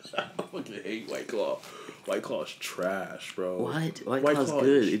 I fucking hate White Claw. White Claw's trash, bro. What? White Claw's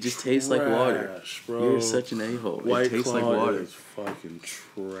good. It just tastes like water. Bro. You're such an a-hole. It tastes like water. Is fucking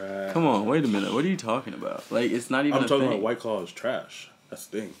trash. Come on, wait a minute. What are you talking about? Like, it's not even I'm talking about White Claw is trash. That's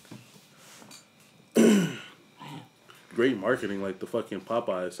the thing. Great marketing, like the fucking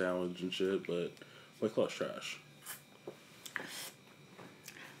Popeye sandwich and shit, but White Claw's trash.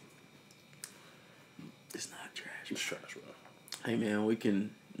 It's not trash. It's trash, bro. Hey, man, we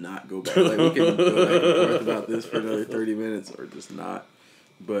can not go back. Like, we can go back and forth about this for another 30 minutes or just not.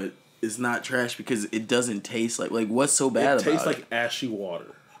 But it's not trash because it doesn't taste like what's so bad about it? It tastes like ashy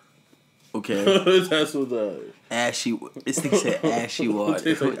water. Okay. That's what that is. Ashy. This thing said ashy water. It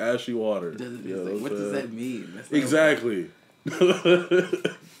tastes like ashy water. What does that mean? Exactly.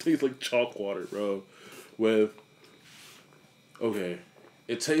 It tastes like chalk water, bro.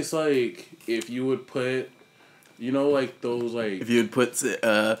 It tastes like if you would put... You know, like, those, like... If you would put,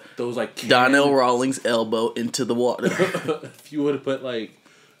 those, like... Donnell Rawlings' elbow into the water. If you would have put, like,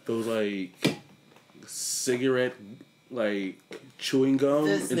 those, like, cigarette, like, chewing gum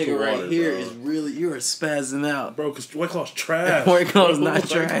this into nigga water, right here bro. Is really... You're spazzing out. Bro, because White Claw's trash. White Claw's not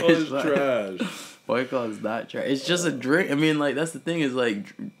trash. White Claw is trash. White Claw is not trash. It's just a drink. I mean, like, that's the thing is,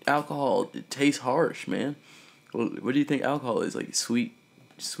 like, alcohol, it tastes harsh, man. What do you think alcohol is? Like, sweet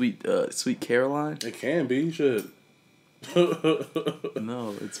Caroline? It can be, shit.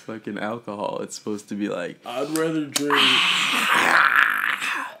 No, it's fucking alcohol. It's supposed to be like... I'd rather drink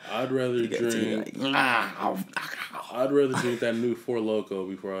that new Four Loko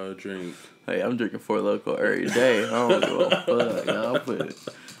before I drink. Hey, I'm drinking Four Loko every day. I don't give a fuck. I'll put it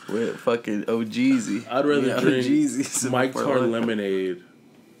with fucking OGeezy. I'd rather drink Mike's Hard Lemonade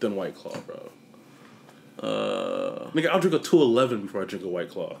than White Claw, bro. Nigga, I'll drink a 211 before I drink a White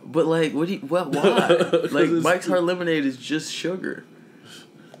Claw. But like, why? Like, Mike's Hard Lemonade is just sugar.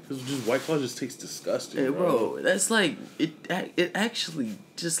 Because just White Claw just tastes disgusting. Hey, bro, that's like it actually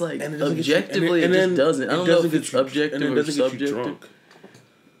just like objectively it just doesn't. I don't know if it's objective or subjective. Get you drunk.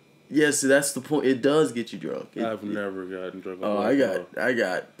 Yes, that's the point. It does get you drunk. I've never gotten drunk. Oh, I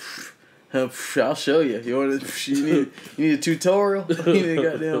got. I'll show you. You want you need a tutorial? You need a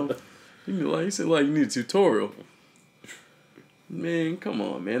goddamn. You need, like you said, like you need a tutorial. Man, come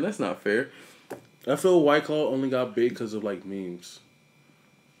on, man. That's not fair. I feel White Claw only got big because of like memes.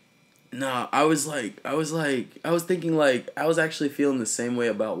 Nah, I was thinking like I was actually feeling the same way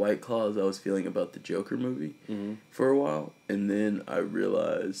about White Claw as I was feeling about the Joker movie for a while, and then I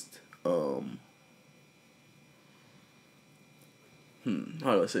realized, how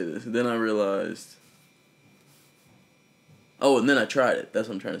do I say this? Then I realized. Oh, and then I tried it. That's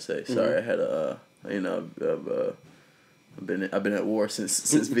what I'm trying to say. Sorry, I had I've been at war since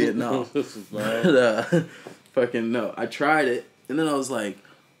Vietnam. But, fucking no, I tried it, and then I was like,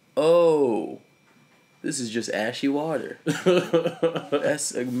 oh, this is just ashy water.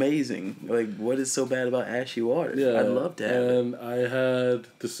 That's amazing. Like, what is so bad about ashy water? Yeah, I'd love to have it. And I had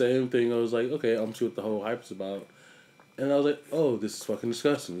the same thing. I was like, okay, I'm see what the whole hype is about. And I was like, oh, this is fucking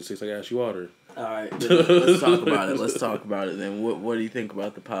disgusting. It tastes like ashy water. All right, let's talk about it. Let's talk about it then. What do you think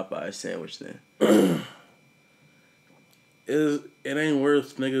about the Popeye sandwich then? It ain't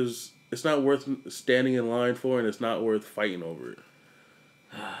worth niggas. It's not worth standing in line for, and it's not worth fighting over it.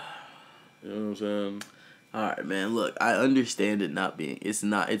 You know what I'm saying? All right, man. Look, I understand it not being. It's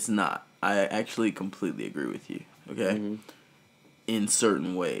not. I actually completely agree with you. Okay, in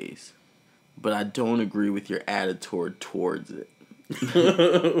certain ways, but I don't agree with your attitude towards it. You get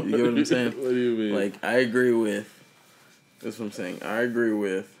what I'm saying? What do you mean? Like, I agree with. That's what I'm saying. I agree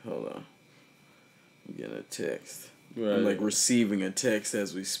with. Hold on. I'm getting a text. Right. I'm like receiving a text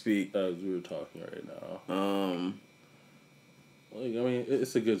as we speak. As we were talking right now. Like, I mean,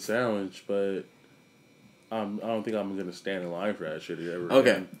 it's a good sandwich, but I don't think I'm gonna stand in line for that shit ever.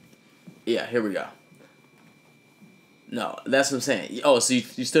 Okay. Again. Yeah. Here we go. No, that's what I'm saying. Oh, so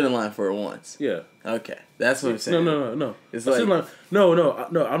you stood in line for it once? Yeah. Okay, that's what I'm saying. No. It's like line, no.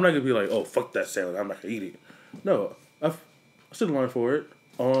 I'm not gonna be like, oh, fuck that sandwich. I'm not gonna eat it. No, I stood in line for it.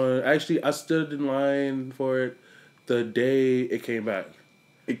 Actually, I stood in line for it the day it came back.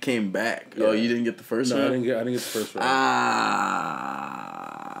 It came back. Yeah. Oh, you didn't get the first round? I didn't get the first round.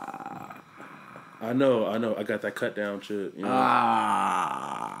 I know. I got that cut down shit. You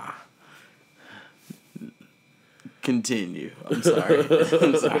know? Continue. I'm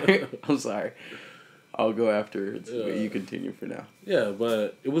sorry. I'll go afterwards. Yeah. You continue for now. Yeah,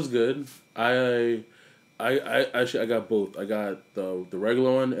 but it was good. I actually got both. I got the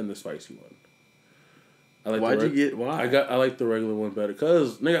regular one and the spicy one. Why? I like the regular one better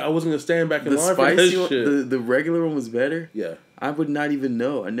because nigga, I wasn't gonna stand back in line for this shit. The regular one was better. Yeah. I would not even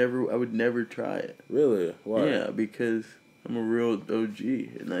know. I would never try it. Really? Why? Yeah, because I'm a real OG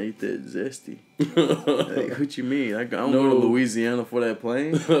and I eat that zesty. Like, what you mean? I don't go to Louisiana for that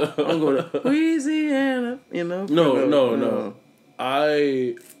plane. I don't go to Louisiana. You know? No.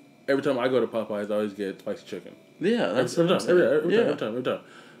 Every time I go to Popeyes, I always get spicy chicken. Yeah, that's every time.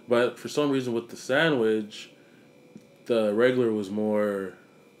 But for some reason, with the sandwich, the regular was more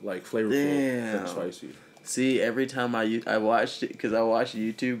like flavorful than spicy. See, every time I watched it, because I watched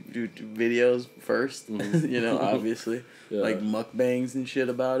YouTube videos first, you know, obviously, like mukbangs and shit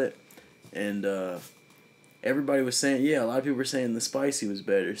about it, and everybody was saying, a lot of people were saying the spicy was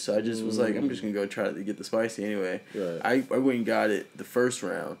better, so I just was like, I'm just gonna go try to get the spicy anyway. Right. I went and got it the first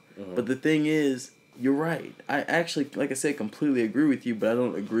round, but the thing is, you're right. I actually, like I said, completely agree with you, but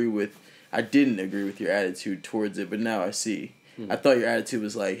I didn't agree with your attitude towards it, but now I see. I thought your attitude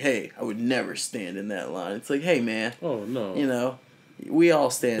was like, hey, I would never stand in that line. It's like, hey, man. Oh, no. You know, we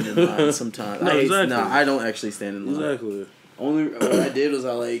all stand in line sometimes. I don't actually stand in line. Exactly. Only what I did was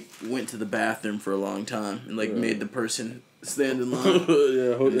I, went to the bathroom for a long time and, made the person stand in line.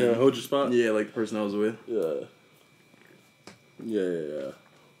 hold your spot. Yeah, like the person I was with.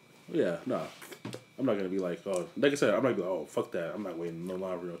 Yeah, nah. I'm not going to be like, oh, like I said, I'm not going to be like, oh, fuck that. I'm not waiting in no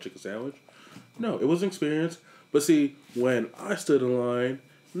line for no chicken sandwich. No, it was an experience. But see, when I stood in line,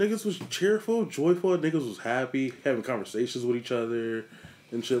 niggas was cheerful, joyful. Niggas was happy, having conversations with each other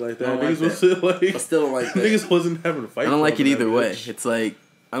and shit like that. Niggas was I still don't like that. Niggas wasn't having a fight. I don't like it either way. It's like,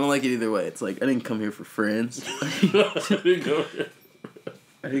 I don't like it either way. It's like, I didn't come here for friends.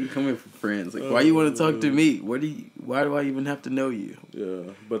 I didn't come here for friends. Like, why you want to talk to me? Why do I even have to know you?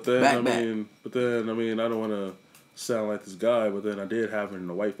 Yeah, but then I mean, I don't want to sound like this guy, but then I did have it in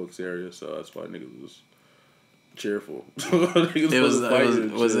the white folks area, so that's why niggas was cheerful. Was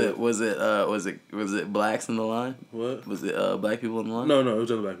it blacks in the line? What? Was it black people in the line? No, it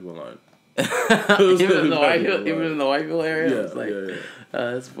was other black people in the line. Even in the white people area? Yeah, it was like,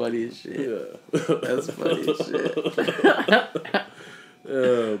 that's funny as shit. Yeah. That's funny as shit.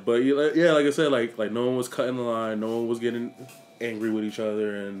 But like I said, like no one was cutting the line, no one was getting angry with each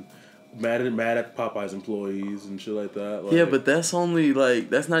other and mad at Popeye's employees and shit like that. Like, yeah, but that's only like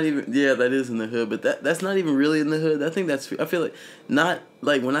that's not even that is in the hood, but that's not even really in the hood. I feel like not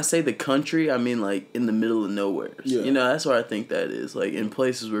like when I say the country, I mean like in the middle of nowhere. Yeah. You know, that's where I think that is. Like in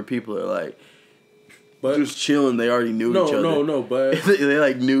places where people are like just chilling, they already knew each other. But they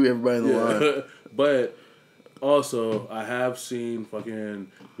like knew everybody in the line. But also, I have seen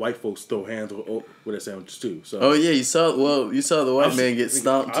fucking white folks throw hands with their sandwiches too. So. Oh yeah, you saw the white man get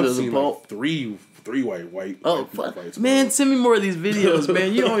stomped to the pulp. Like three white. Oh fuck, man! Send me more of these videos,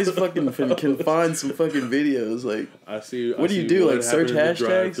 man. You always fucking can find some fucking videos. Like I see. What do you do? Like search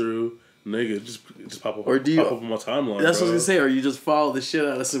hashtags? Nigga, just pop up. Or do you pop up on my timeline? That's what I was gonna say. Or you just follow the shit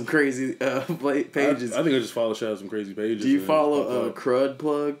out of some crazy pages. I think I just follow the shit out of some crazy pages. Do you follow Crud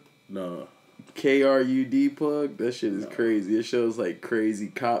Plug? No. KRUD Plug? That shit is crazy. It shows like crazy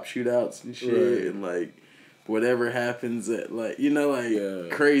cop shootouts and shit, and like whatever happens at like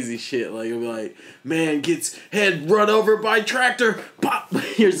crazy shit. Like it'll be like, man gets head run over by tractor, pop.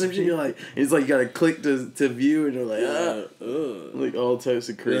 Here's some shit. You're like, it's like you gotta click to view, and you're like, like all types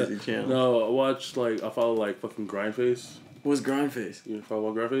of crazy channels. No, I follow like fucking Grindface. What's Grindface? You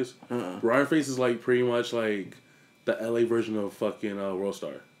follow Grindface? Grindface is like pretty much like the LA version of fucking World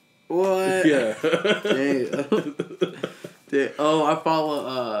Star. What? Yeah. Oh, I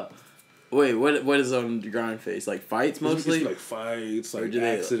follow. Wait, what is on Grindface? Like fights mostly? It's like fights, like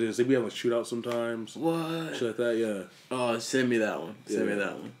accidents. They be having shootouts sometimes. What? Shit like that, yeah. Oh, send me that one. Send me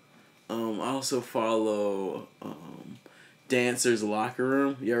that one. I also follow Dancer's Locker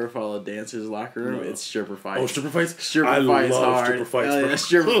Room. You ever follow Dancer's Locker Room? No. It's stripper fights. Oh, stripper fights? Stripper fights hard. Stripper fights. Yeah,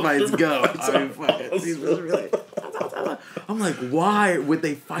 stripper fights go. I mean, fuck. I'm like, why would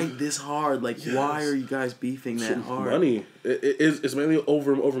they fight this hard? Like, why are you guys beefing that hard? Money. It's mainly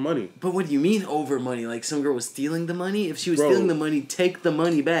over money. But what do you mean over money? Like, some girl was stealing the money? If she was stealing the money, take the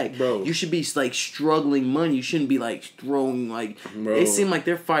money back. Bro. You should be, like, struggling money. You shouldn't be, like, throwing, like... Bro. They seem like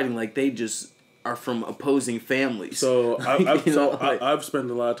they're fighting like they just are from opposing families. So, I've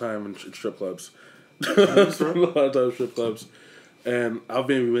spent a lot of time in strip clubs. I've spent a lot of time in strip clubs. And I've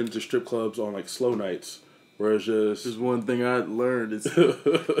been to strip clubs on, like, slow nights. Where it's just... There's one thing I learned. It's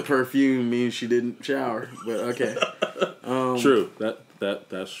perfume means she didn't shower. But, okay. True.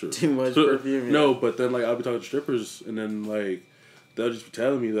 That's true. Too much perfume. Yeah. No, but then, like, I'll be talking to strippers, and then, like, they'll just be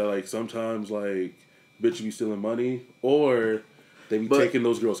telling me that, like, sometimes, like, bitch you be stealing money, or they be taking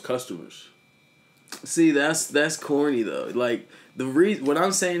those girls' customers. See, that's corny, though. Like... what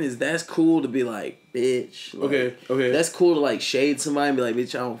I'm saying is that's cool to be like, bitch. Like, okay. That's cool to like shade somebody and be like,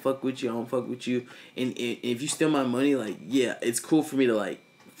 bitch, I don't fuck with you. And if you steal my money, like, yeah, it's cool for me to like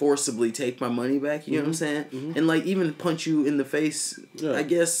forcibly take my money back. You know what I'm saying? Mm-hmm. And like even punch you in the face. Yeah. I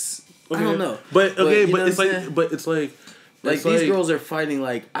guess I don't know. But it's like. Like, these girls are fighting,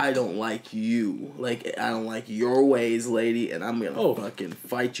 like, I don't like you. Like, I don't like your ways, lady, and I'm gonna fucking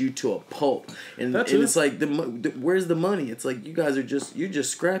fight you to a pulp. And it's like, where's the money? It's like, you're just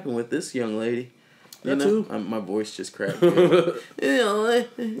scrapping with this young lady. You know? My voice just cracked. No,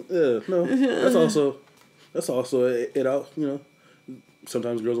 that's also it out, you know.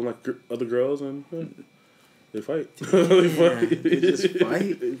 Sometimes girls don't like other girls, and... They fight. They just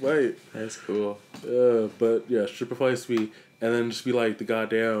fight? They fight. That's cool. But yeah, stripper fights be, and then just be like the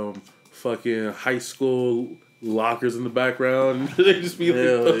goddamn fucking high school lockers in the background. They just be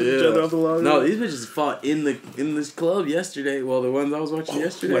like each other off the locker. No, these bitches fought in this club yesterday. Well, the ones I was watching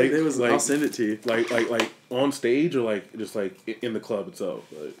yesterday, I'll send it to you. Like on stage, or like just like in the club itself,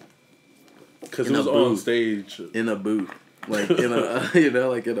 like because it was on stage in a booth. Like in a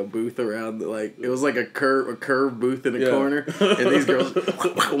like in a booth around, like it was like a curved booth in a corner, and these girls,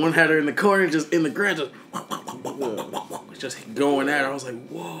 one had her in the corner, just in the ground, just going at her. I was like,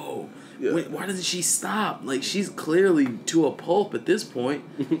 whoa, wait, why doesn't she stop? Like, she's clearly to a pulp at this point,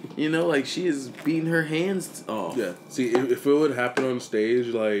 you know, like she is beating her hands off. Yeah, see, if it would happen on stage,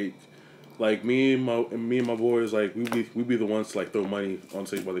 like me and my boys, like we be the ones to like throw money on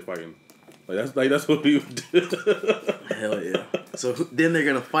stage while they fighting. That's what we would do. Hell yeah. So then they're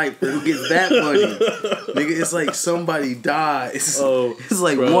gonna fight for who gets that money. Nigga, it's like somebody dies. Oh, it's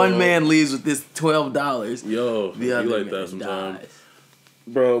like one man leaves with this $12. Yo, the other like that sometimes. Dies.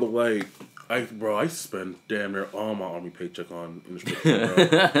 Bro, like I spend damn near all my army paycheck on in the strip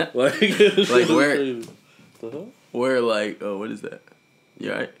club, bro. like where? The hell? Where like, oh, what is that?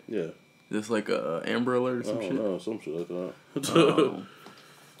 You right? Yeah. Is this like a Amber Alert or some shit? No, some shit like that.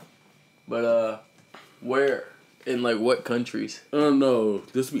 But where in like what countries? No,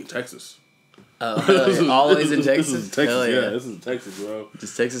 this would be Texas. Always in Texas. This is Texas. Hell yeah, this is Texas, bro.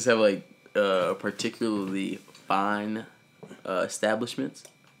 Does Texas have like particularly fine establishments?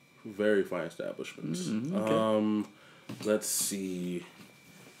 Very fine establishments. Okay. Let's see.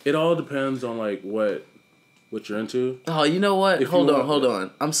 It all depends on like what you're into. Oh, you know what? Hold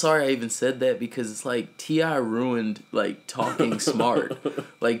on. I'm sorry I even said that because it's like T.I. ruined like talking smart.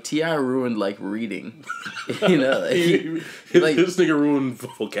 Like T.I. ruined like reading. You know, like, this nigga ruined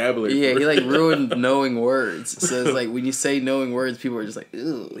vocabulary. Yeah, he like ruined knowing words. So it's like when you say knowing words, people are just like,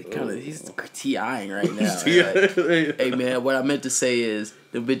 ooh, he's T.I.ing right now. Like, hey man, what I meant to say is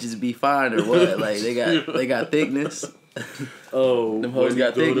the bitches be fine or what? Like they got thickness. Them hoes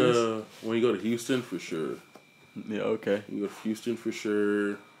got thickness. When you go to Houston, for sure. Yeah, okay. You go to Houston for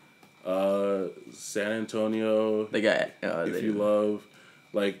sure. San Antonio. They got if you love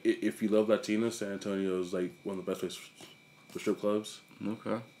Latinas, San Antonio is like one of the best places for strip clubs.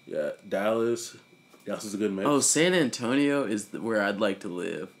 Okay. Yeah, Dallas is a good mix. Oh, San Antonio is where I'd like to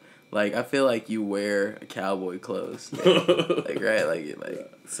live. Like I feel like you wear cowboy clothes, like right, like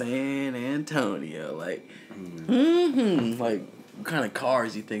San Antonio, like, like what kind of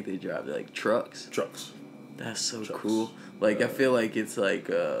cars you think they drive? They're like trucks. Trucks. That's so cool. Like I feel like it's like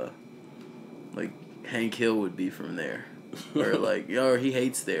Hank Hill would be from there, or like or he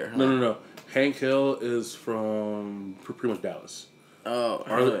hates there. Huh? No. Hank Hill is from pretty much Dallas. Oh,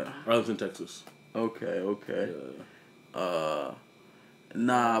 Arlington, Texas. Okay. Yeah.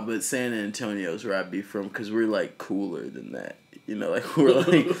 Nah, but San Antonio's where I'd be from because we're like cooler than that. You know, like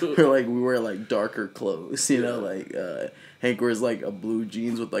we wear like darker clothes. You know, like Hank wears like a blue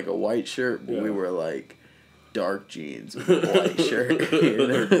jeans with like a white shirt, but we wear like dark jeans with a white shirt. You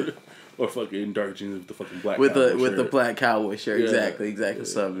know? Or fucking dark jeans with the fucking black with cowboy shirt. With the black cowboy shirt. Yeah. Exactly.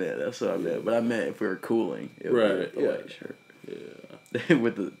 That's what I meant. That's what I meant. But I meant if we were cooling, it would be with the white shirt. Yeah.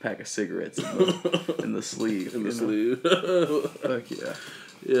 With the pack of cigarettes in the sleeve. In the sleeve. Fuck yeah.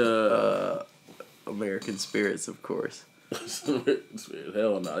 Yeah. American spirits, of course.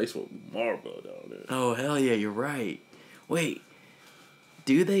 Hell no, they smoke Marlboro down there. Oh hell yeah, you're right. Wait,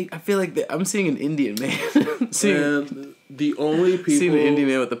 do they? I feel like I'm seeing an Indian man. The only people seeing an Indian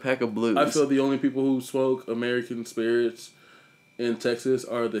man with a pack of blues. I feel the only people who smoke American spirits in Texas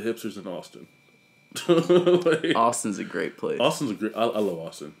are the hipsters in Austin. Austin's a great place. Austin's a great. I love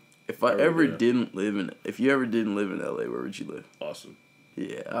Austin. If you ever didn't live in LA, where would you live? Austin.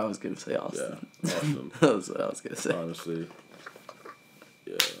 Yeah, I was gonna say Austin. Yeah, Austin. That's what I was gonna say. Honestly.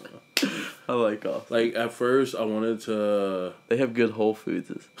 Yeah. I like Austin. Like at first, I wanted to. They have good Whole Foods.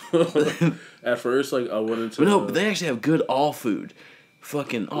 At first, like I wanted to. But no, but they actually have good all food.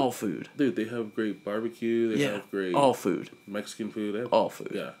 Fucking all food. Dude, they have great barbecue. They have great all food. Mexican food. They have all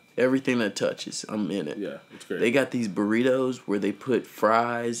food. Yeah. Everything that touches, I'm in it. Yeah, it's great. They got these burritos where they put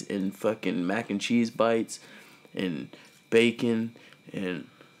fries and fucking mac and cheese bites and bacon and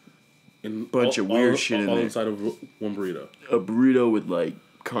a bunch of weird shit in there. All inside of one burrito. A burrito with like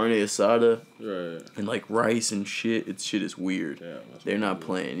carne asada. Right. And like rice and shit. Shit is weird. Yeah, they're not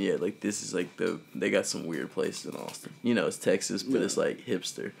playing. Yeah, like this is like they got some weird places in Austin. You know, it's Texas, but it's like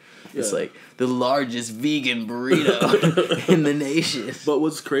hipster. Yeah. It's like the largest vegan burrito in the nation. But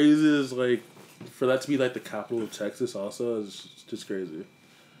what's crazy is like for that to be like the capital of Texas also is just crazy.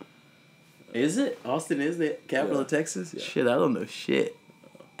 Is it? Austin is the capital of Texas? Yeah. Shit, I don't know shit.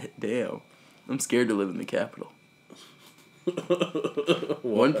 Damn. I'm scared to live in the capital.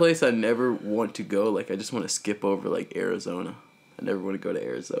 One place I never want to go, like I just want to skip over like Arizona. I never want to go to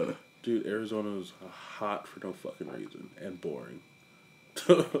Arizona. Dude, Arizona is hot for no fucking reason and boring.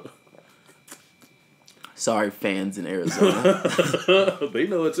 Sorry, fans in Arizona. They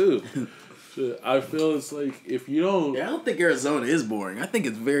know it too. I feel it's like if you don't. Yeah, I don't think Arizona is boring. I think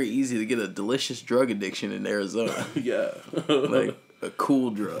it's very easy to get a delicious drug addiction in Arizona. Yeah. Like a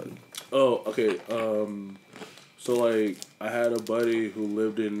cool drug. Oh, okay. So like I had a buddy who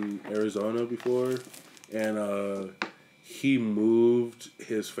lived in Arizona before, and he moved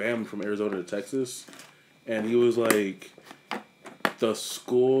his family from Arizona to Texas, and he was like, the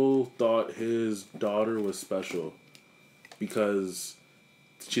school thought his daughter was special because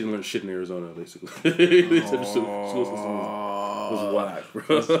she didn't learn shit in Arizona, basically. They said the school system was whack,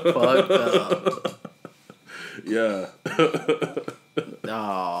 bro. It's fucked up. Yeah.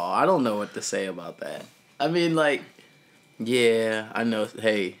 Oh, I don't know what to say about that. I mean, like, yeah, I know.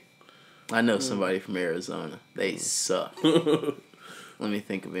 Hey, I know somebody from Arizona. They suck. Let me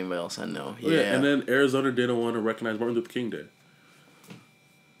think of anybody else I know. Yeah. And then Arizona didn't want to recognize Martin Luther King Day.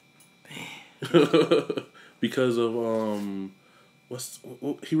 Because of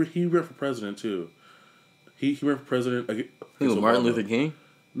he ran for president too. He ran for president. Who, Martin Luther King?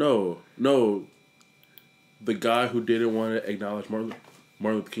 No. The guy who didn't want to acknowledge Martin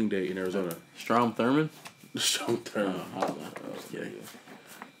Luther King Day in Arizona. Strom Thurmond? Strom Thurmond. I don't know.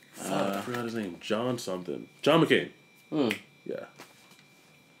 I forgot his name. John something. John McCain. Yeah.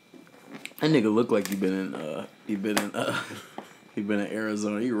 That nigga look like he been in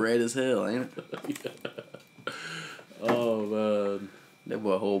Arizona. He red as hell, ain't it? Yeah. Oh man. That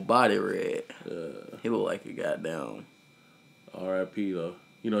boy whole body red. He look like a goddamn R.I.P. though.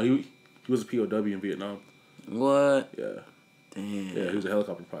 You know, he was a POW in Vietnam. What? Yeah. Damn. Yeah, he was a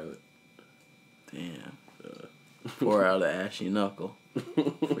helicopter pilot. Damn. Pour out the ashy knuckle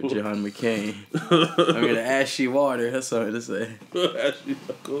for John McCain. I mean, the ashy water. That's something to say. Ashy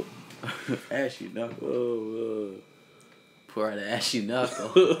knuckle. Ashy knuckle. Oh, pour out the ashy knuckle.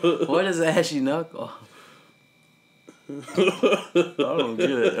 What is ashy knuckle? I don't get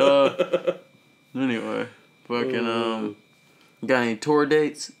it. Anyway, fucking got any tour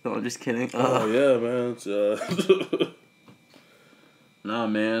dates? No, I'm just kidding. Yeah, man. It's, Nah,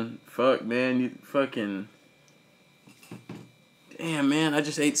 man. Fuck, man. You fucking. Damn, man. I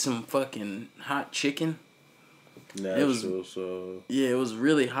just ate some fucking hot chicken. Nashville, it was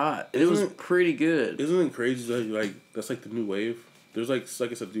really hot. It was pretty good. Isn't it crazy that that's like the new wave? There's like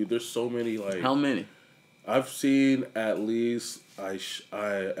I said, dude. There's so many like. How many? I've seen at least I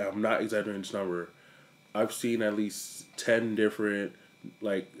am not exaggerating this number. I've seen at least 10 different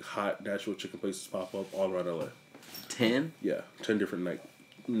like hot Nashville chicken places pop up all around LA. 10? Yeah, 10 different like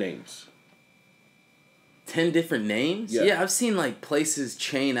names. 10 different names? Yeah. Yeah, I've seen like places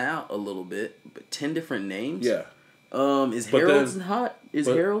chain out a little bit, but 10 different names? Yeah. Is Harold's hot? Is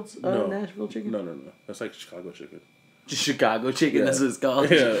Harold's no, Nashville chicken? No. That's like Chicago chicken. Just Chicago chicken, yeah. That's what it's called?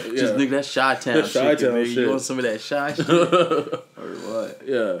 Just nigga, that's Chi-Town chicken, man. Shit. You want some of that Chi shit? Or what?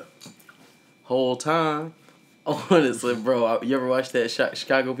 Yeah. Whole time. Honestly, bro, you ever watch that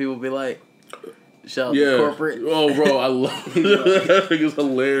Chicago people be like, shout out to corporate? Oh, bro, I love it. That thing is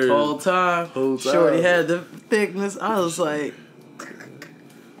hilarious. Whole time. Shorty had the thickness. I was like...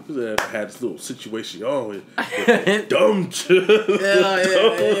 had this little situation with dumb shit.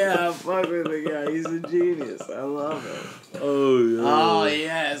 Yeah. Fuck with the guy. He's a genius. I love him. Oh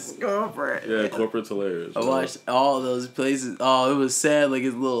yes, corporate. Yeah, corporate's hilarious. I watched all those places. Oh, it was sad. Like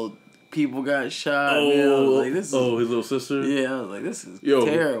his little people got shot. Man. I was like, this is, his little sister. Yeah, I was like, this is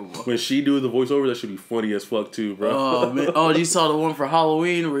terrible. When she do the voiceover, that should be funny as fuck too, bro. Oh man. Oh, you saw the one for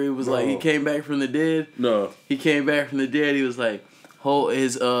Halloween where he was like, he came back from the dead. No. He came back from the dead. He was like.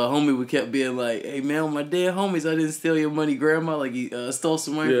 His homie would kept being like, hey man, with my dead homies, I didn't steal your money, grandma. Like he stole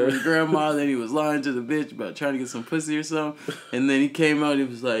some money from his grandma. Then he was lying to the bitch about trying to get some pussy or something. And then he came out and he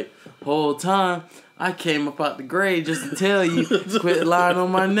was like, whole time I came up out the grave just to tell you, quit lying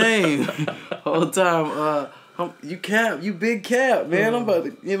on my name. Whole time, you big cap, man. I'm about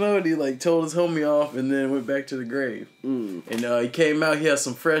to, and he like told his homie off and then went back to the grave. And he came out, he had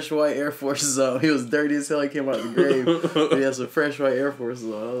some fresh white Air Forces on. He was dirty as hell, he came out the grave. But he had some fresh white Air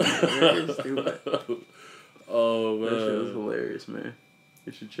Forces on. I was like, very stupid. Oh, man. That shit was hilarious, man.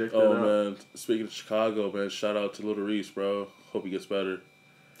 You should check that out. Oh, man. Speaking of Chicago, man, shout out to Little Reese, bro. Hope he gets better.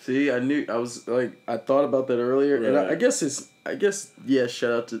 See, I thought about that earlier. Right. And I guess,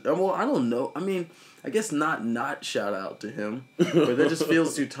 shout out to, well, I don't know. I mean, I guess not shout out to him, but that just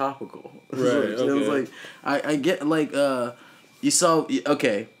feels too topical. Right. Okay. It was like I get like you saw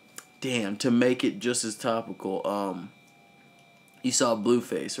to make it just as topical. You saw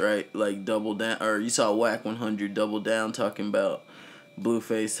Blueface, right? Like double down, or you saw Whack 100 double down talking about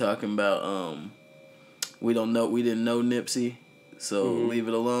Blueface talking about we didn't know Nipsey. So leave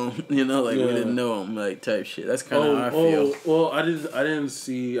it alone, we didn't know him, like type shit. That's kind of how I feel. Well, I didn't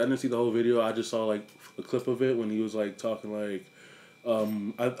see the whole video. I just saw like a clip of it when he was like talking like,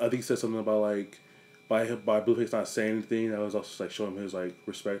 I think he said something about like, by Blueface not saying anything. That was also like showing him his like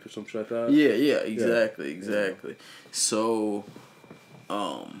respect or some shit like that. Yeah, exactly. So,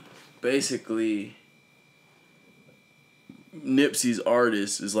 basically, Nipsey's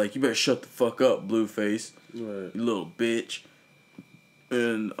artist is like, you better shut the fuck up, Blueface, you little bitch.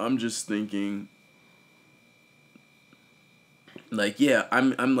 And I'm just thinking, like, yeah,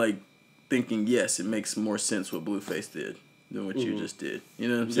 I'm like thinking, yes, it makes more sense what Blueface did than what you just did. You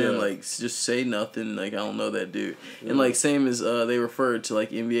know what I'm saying? Like, just say nothing. Like, I don't know that dude. And like, same as they referred to like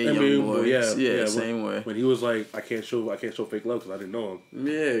NBA young boys. Yeah, same way. When he was like, I can't show fake love because I didn't know him.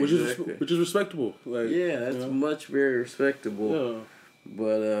 Yeah, which is respectable. Like, yeah, that's much very respectable. Yeah.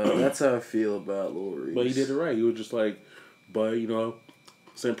 But that's how I feel about Lil Reese. But he did it right. He was just like, but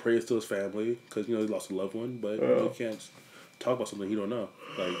send praise to his family because he lost a loved one. But you can't talk about something he don't know.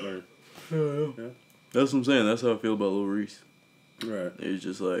 Like, yeah. That's what I'm saying. That's how I feel about Lil Reese. Right. It's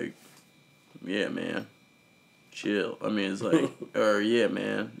just like, yeah, man, chill. I mean, it's like, or yeah,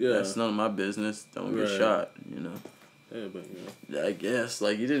 man, that's none of my business. Don't get shot. Yeah, but I guess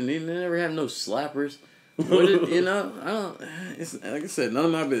like you never have no slappers. What did, I don't. It's like I said, none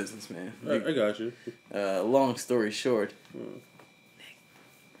of my business, man. Like, I got you. Long story short,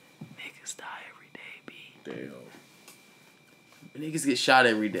 niggas die every day, B. Damn. Niggas get shot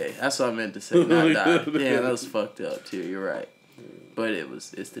every day. That's what I meant to say. Not die. Damn, that was fucked up too. You're right. But it's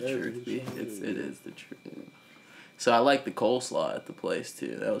the truth, B. It is the truth. So I like the coleslaw at the place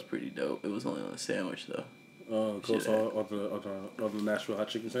too. That was pretty dope. It was only on a sandwich though. Coleslaw on the Nashville hot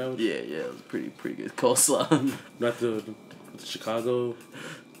chicken sandwich. Yeah, it was pretty good coleslaw. Not the Chicago.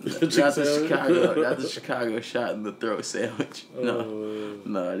 Not the Chicago shot in the throat sandwich.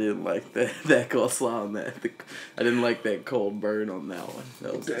 No, I didn't like that coleslaw on that. I didn't like that cold burn on that one.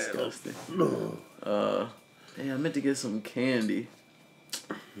 That was disgusting. I meant to get some candy.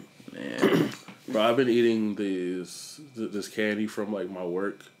 Man, bro, I've been eating this candy from like my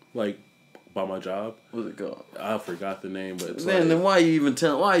work, like by my job. What's it called? I forgot the name, but it's then why are you even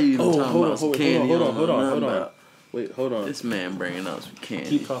talking about some candy? Hold on. Wait, hold on. This man bringing up some candy.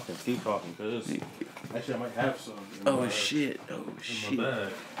 Keep talking, cause actually I might have some. Shit!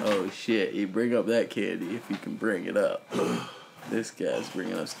 Oh shit! You bring up that candy if you can bring it up. This guy's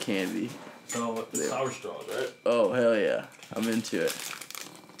bringing us candy. So sour straws, right? Oh hell yeah! I'm into it.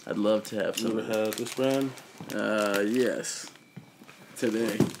 I'd love to have some. You ever had this brand? Yes.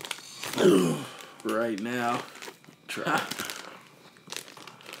 Today. Right now. Try.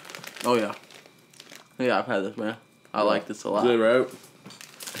 Oh yeah. Yeah, I've had this, man. I like this a lot. Good, right?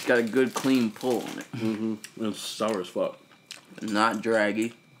 It's got a good clean pull on it. Mm-hmm. It's sour as fuck. Not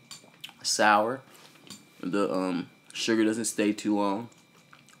draggy. Sour. The sugar doesn't stay too long.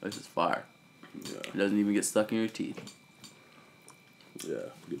 This is fire. Yeah. It doesn't even get stuck in your teeth.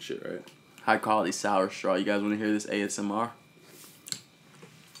 Yeah, good shit, right? High quality sour straw. You guys want to hear this ASMR?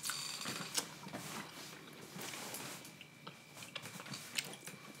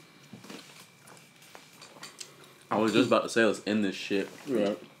 I was just about to say, let's end this shit.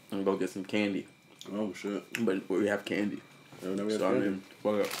 Right. And go get some candy. Oh, shit. But we have candy. We have candy.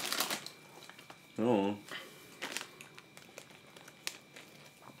 Fuck it. Oh.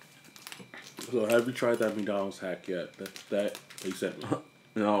 So, have you tried that McDonald's hack yet? That you sent me.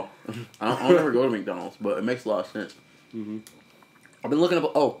 No. I'll never go to McDonald's, but it makes a lot of sense. Mm-hmm. I've been looking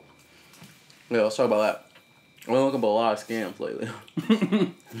up... Oh. Yeah, let's talk about that. I've been looking up a lot of scams lately.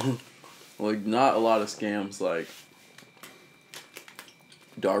 Like, not a lot of scams, like...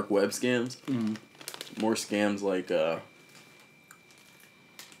 dark web scams. Mm-hmm. More scams like,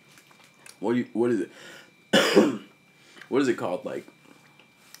 what is it? What is it called? Like,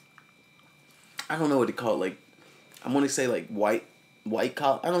 I don't know what to call it. Like, I want to say like white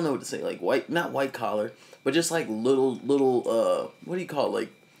collar. I don't know what to say. Like not white collar, but just like little, what do you call it?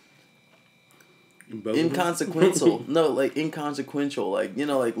 Like, inconsequential. No, like inconsequential. Like,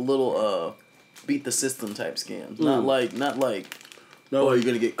 like little, beat the system type scams. Not like, you're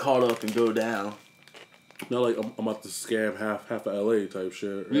gonna get caught up and go down. Not like I'm about to scam half of LA type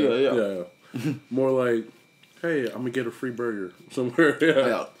shit. Yeah. More like, hey, I'm gonna get a free burger somewhere.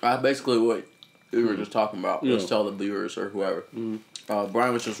 Yeah. Basically what we were just talking about. Let's tell the viewers or whoever. Mm-hmm.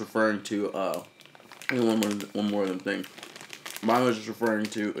 Brian was just referring to one more than thing. Brian was just referring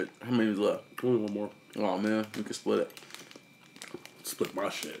to how many is left? Only one more. Oh man, we can split it. Split my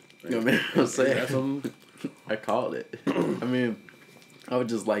shit. You know what I mean? I'm saying. I called it. I mean, I would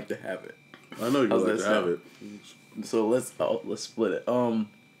just like to have it. I know you would like to have it. So let's split it. What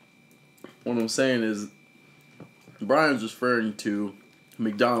I'm saying is, Brian's referring to a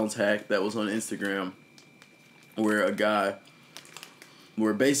McDonald's hack that was on Instagram, where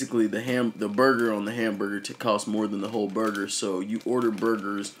basically the burger on the hamburger costs more than the whole burger. So you order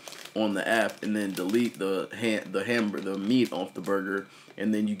burgers on the app and then delete the meat off the burger,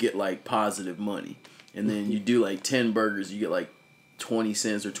 and then you get like positive money. And then you do like 10 burgers, you get like 20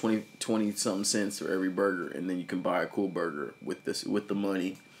 cents or 20 something cents for every burger, and then you can buy a cool burger with the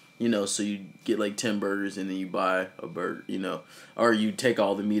money. So you get like 10 burgers and then you buy a burger, or you take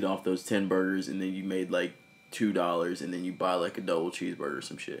all the meat off those 10 burgers and then you made like $2 and then you buy like a double cheeseburger or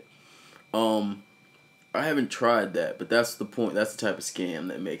some shit. I haven't tried that, but that's the point. That's the type of scam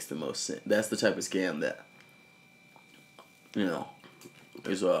that makes the most sense. That's the type of scam that,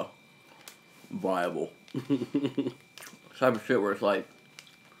 is viable. type of shit where it's like,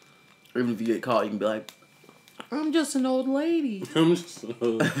 even if you get caught, you can be like, I'm just an old lady. I'm just an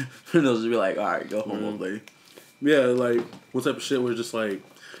old lady. And they'll just be like, alright, go home, old lady. Yeah, like, what type of shit where it's just like,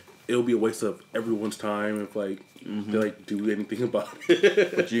 it'll be a waste of everyone's time if, like, they, like, do anything about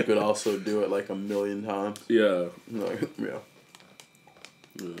it. But you could also do it, like, 1,000,000 times. Yeah. Like, yeah.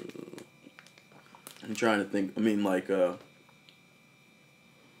 I'm trying to think. I mean, like, yeah,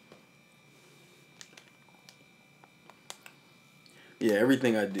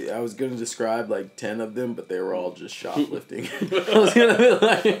 everything I do. I was going to describe, like, 10 of them, but they were all just shoplifting. I was going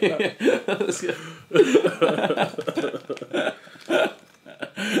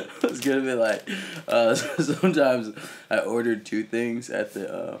to be like... sometimes I ordered 2 things at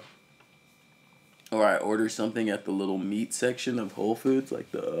the... or I order something at the little meat section of Whole Foods,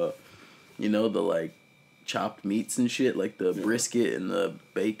 like the... you know, the, like, chopped meats and shit, like the brisket and the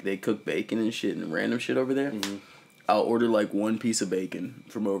they cook bacon and shit and random shit over there. Mm-hmm. I'll order, like, 1 piece of bacon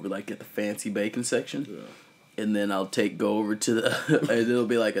from over, like, at the fancy bacon section. Yeah. And then I'll go over to the, and it'll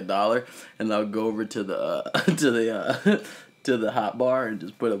be, like, $1, and I'll go over to the, to the hot bar and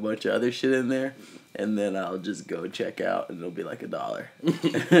just put a bunch of other shit in there. And then I'll just go check out, and it'll be like $1. You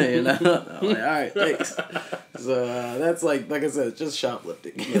know? I'm like, alright, thanks. So, that's like I said, it's just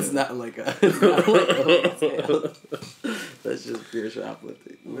shoplifting. It's not like a hotel. That's just pure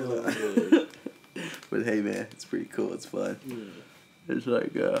shoplifting. But hey, man, it's pretty cool. It's fun. Yeah. It's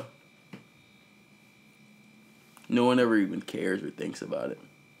like, no one ever even cares or thinks about it,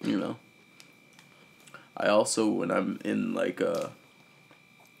 you know? I also, when I'm in, like, a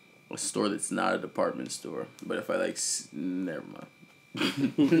store that's not a department store, but if I, like, never mind.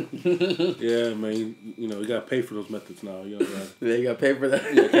 Yeah, man, you know, you gotta pay for those methods now, you know, right? Yeah, you gotta pay for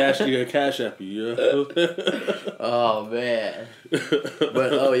that? You gotta cash app you, you know? Oh, man.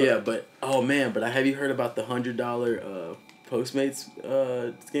 But have you heard about the $100 Postmates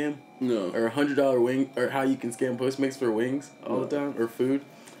scam? No. Or $100 wing, or how you can scam Postmates for wings all the time, or food?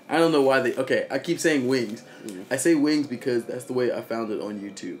 I don't know why I keep saying wings. I say wings because that's the way I found it on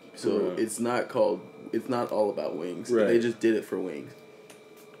YouTube. So it's not all about wings. Right. They just did it for wings.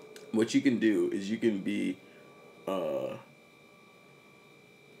 What you can do is you can be,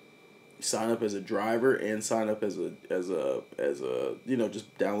 sign up as a driver and sign up as a you know,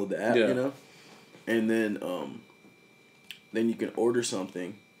 just download the app, you know, and then you can order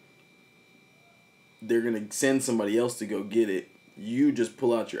something. They're gonna send somebody else to go get it. You just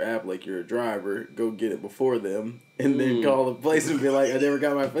pull out your app like you're a driver, go get it before them, and then call the place and be like, I never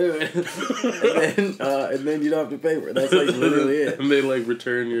got my food. and then you don't have to pay for it. That's like literally it. And they like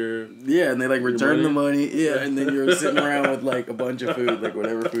return your... Yeah, and they like return the money. Yeah, and then you're sitting around with like a bunch of food, like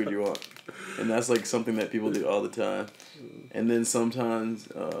whatever food you want. And that's like something that people do all the time. And then sometimes,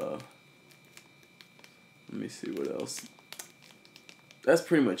 let me see what else. That's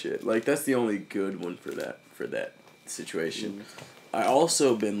pretty much it. Like, that's the only good one for that situation. I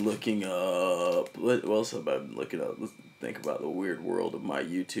also been looking up. What else have I been looking up? Let's think about the weird world of my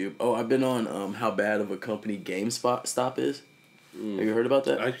YouTube. Oh, I've been on how bad of a company GameStop is. Have you heard about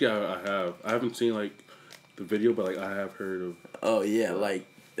that? I have. I haven't seen like the video, but like I have heard of. Oh yeah, like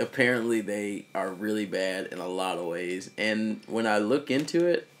apparently they are really bad in a lot of ways. And when I look into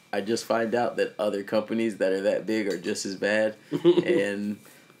it, I just find out that other companies that are that big are just as bad, and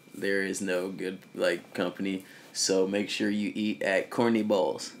there is no good like company. So make sure you eat at Corny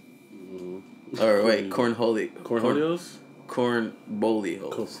Bowls. Or wait, Cornholios?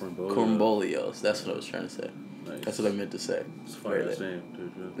 Cornbolios. That's what I was trying to say. Nice. That's what I meant to say. It's fire name,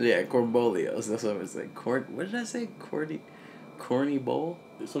 dude. Yeah, Cornbolios. That's what I was saying. What did I say? Corny Bowl?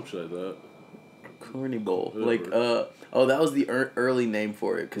 Some shit like that. Corny Bowl. Like, that was the early name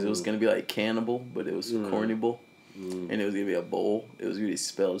for it, because it was going to be like Cannibal, but it was Corny Bowl. And it was going to be a bowl. It was going to be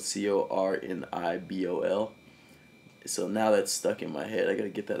spelled Cornibol. So now that's stuck in my head. I got to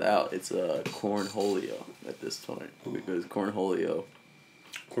get that out. It's Cornholio at this point, because Cornholio.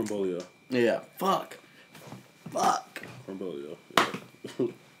 Cornbolio. Yeah. Fuck. Cornbolio. Yeah.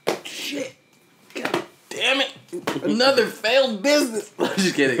 Shit. God damn it. Another failed business. I'm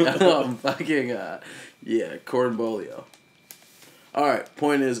just kidding. I'm fucking, yeah, Cornbolio. Alright,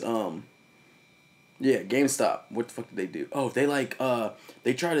 point is, yeah, GameStop. What the fuck did they do? Oh, they like,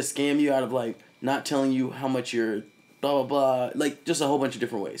 they try to scam you out of like not telling you how much you're blah, blah, blah. Like, just a whole bunch of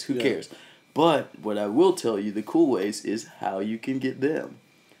different ways. Who cares? But what I will tell you, the cool ways, is how you can get them.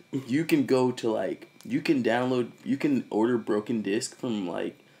 You can go to, like, you can order broken disc from,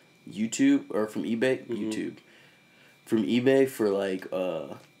 like, YouTube, or from eBay. YouTube. From eBay for, like,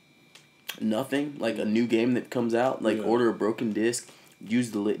 nothing. Like, a new game that comes out. Like, order a broken disc, use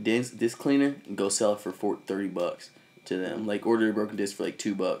the disc cleaner, and go sell it for $30. to them. Like, order a broken disc for like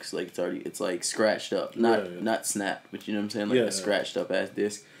 $2. Like, it's like scratched up, not snapped, but you know what I'm saying? Like a scratched up ass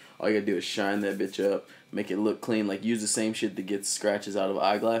disc. All you gotta do is shine that bitch up, make it look clean. Like, use the same shit that gets scratches out of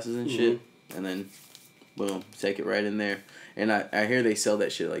eyeglasses and shit, and then boom, take it right in there. And I hear they sell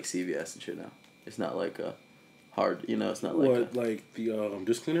that shit like CVS and shit now. It's not like a hard, it's not like like the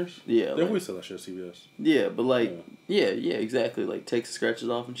disc cleaners. Yeah, they always sell that shit at CVS. Yeah, but like yeah, exactly. Like, takes the scratches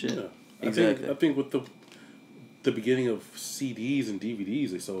off and shit. Yeah, exactly. I think with the beginning of CDs and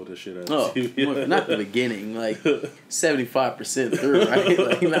DVDs, they sold this shit at CVS. Well, not the beginning, like 75% through, right?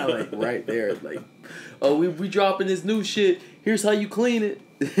 Like, not like right there. Like, oh, we dropping this new shit. Here's how you clean it.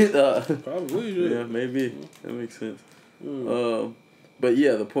 Probably. Yeah, maybe that makes sense. But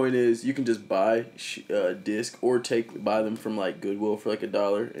yeah, the point is, you can just buy disc or buy them from like Goodwill for like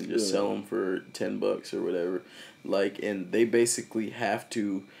 $1 and just sell them for $10 or whatever. Like, and they basically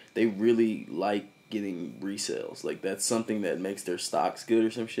they really like getting resales. Like, that's something that makes their stocks good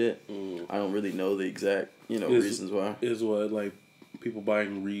or some shit. I don't really know the exact reasons why. Is what, like, people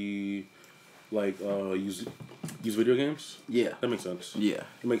buying use video games? Yeah, that makes sense. Yeah,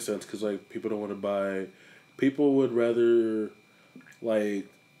 it makes sense because like people don't want to buy. People would rather like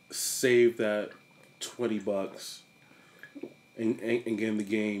save that $20 and get the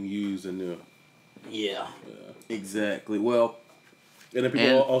game used and new. Yeah, exactly. Well, and then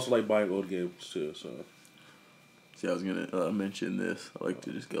people also like buying old games too. So, see, I was gonna mention this. I like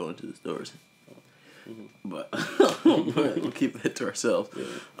to just go into the stores, but we'll keep that to ourselves.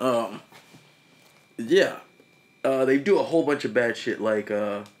 Yeah. They do a whole bunch of bad shit. Like,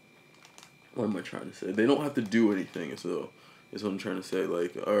 what am I trying to say? They don't have to do anything. So, is what I'm trying to say.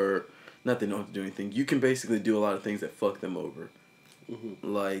 Like, or not. They don't have to do anything. You can basically do a lot of things that fuck them over.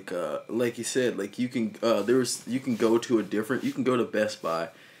 Like you said, like you can you can go to Best Buy,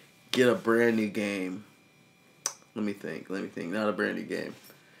 get a brand new game. Let me think. Not a brand new game.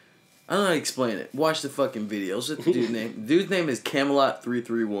 I don't know how to explain it. Watch the fucking videos. What's the dude's name? Dude's name is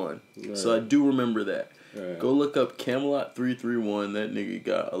Camelot331. Right. So I do remember that. Right. Go look up Camelot331. That nigga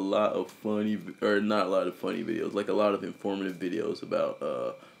got a lot of funny, or not a lot of funny videos, like a lot of informative videos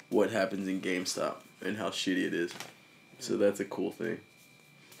about what happens in GameStop and how shitty it is. So that's a cool thing.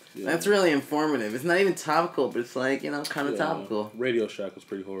 Yeah. That's really informative. It's not even topical, but it's like, kind of topical. Radio Shack was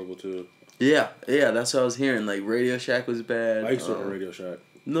pretty horrible too. Yeah, that's what I was hearing. Like, Radio Shack was bad. I used to work at Radio Shack.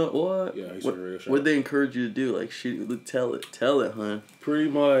 No, what? Yeah, I used to work at Radio Shack. What'd they encourage you to do? Like, shit, tell it, huh? Pretty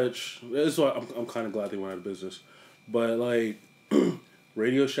much. That's why I'm kind of glad they went out of business. But, like,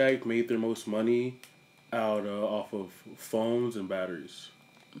 Radio Shack made their most money off of phones and batteries.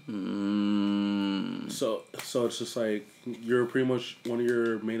 So it's just like, you're pretty much, one of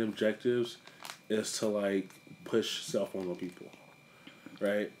your main objectives is to like push cell phones on people,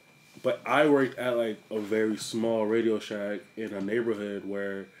 right? But I worked at like a very small Radio Shack in a neighborhood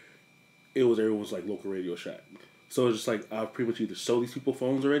where everyone's like local Radio Shack. So it's just like, I pretty much either sold these people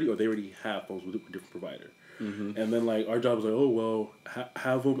phones already, or they already have phones with a different provider. And then like our job was like, oh well,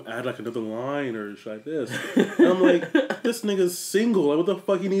 have them add like another line or shit like this. And I'm like, this nigga's single. Like, what the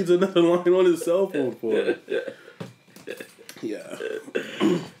fuck he needs another line on his cell phone for? Yeah,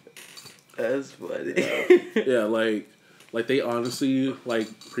 that's funny. Yeah, like they honestly like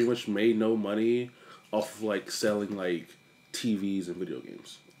pretty much made no money off of like selling like TVs and video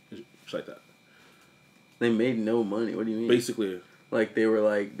games, shit like that. They made no money. What do you mean? Basically, like they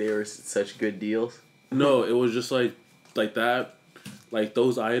were such good deals. No, it was just like that. Like,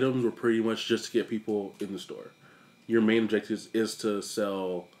 those items were pretty much just to get people in the store. Your main objective is to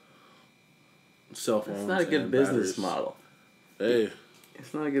sell cell phones. It's not a good business model. Hey,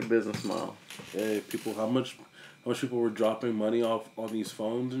 it's not a good business model. Hey, people, how much people were dropping money off on these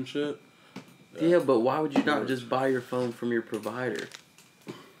phones and shit? Yeah, but why would you not just buy your phone from your provider?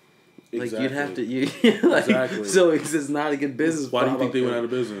 Like, exactly. You'd have to... exactly. So it's not a good business model. Why do you think they went out of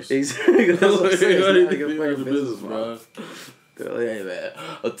business? Exactly. That's what I'm saying. Why do you think they went out of business, bro? Hey, man,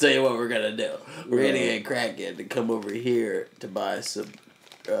 I'll tell you what we're going to do. We're going to get Crackhead to come over here to buy some,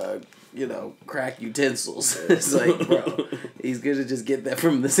 crack utensils. It's like, bro, he's going to just get that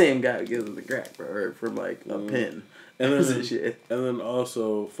from the same guy who gives him the crack, bro, or from, like, a pen. And then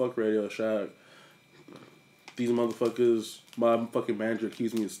also, fuck Radio Shack. These motherfuckers, my fucking manager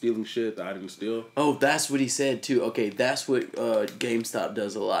accused me of stealing shit that I didn't steal. Oh, that's what he said too. Okay, that's what GameStop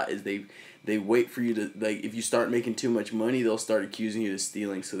does a lot. Is they wait for you to, like, if you start making too much money, they'll start accusing you of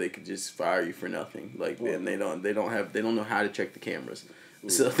stealing, so they could just fire you for nothing. Like, and they don't know how to check the cameras,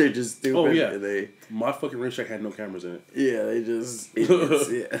 so they're just stupid. Oh yeah, my fucking Radio Shack had no cameras in it. Yeah, they just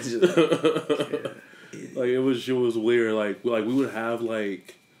idiots. Yeah, Like, it was weird. Like we would have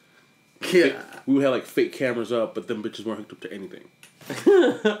like we would have like fake cameras up, but them bitches weren't hooked up to anything.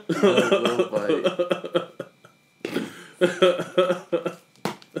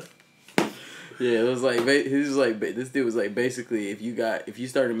 Yeah, it was like this dude was like basically if you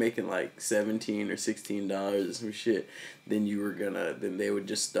started making like $17 or $16 or some shit, then they would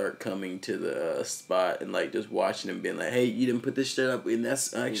just start coming to the spot and like just watching and being like, hey, you didn't put this shit up, and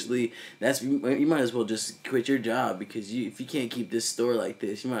you might as well just quit your job because if you can't keep this store like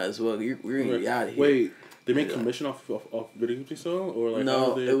this, you might as well we're gonna be out of here. Wait, they make commission off video games they sell, or like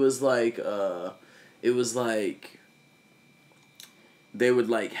no? It was like they would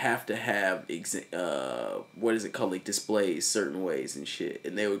like have to have what is it called, like displays certain ways and shit,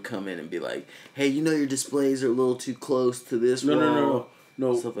 and they would come in and be like, hey, your displays are a little too close to this wall.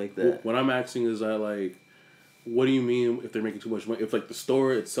 No, stuff like that. What I'm asking is that like, what do you mean if they're making too much money? If like the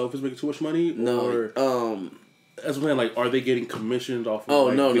store itself is making too much money, as well, like, are they getting commissioned off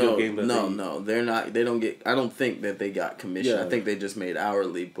of video games? No, they're not. They don't get. I don't think that they got commission. I think they just made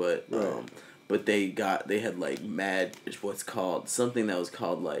hourly, but But they had like mad, something that was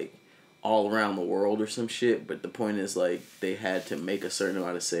called like all around the world or some shit. But the point is like they had to make a certain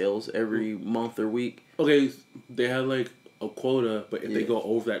amount of sales every month or week. Okay, they had like a quota, but if they go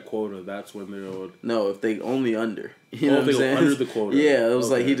over that quota, that's when they're... No, if they only under. You know what I'm saying? Under the quota. Yeah, it was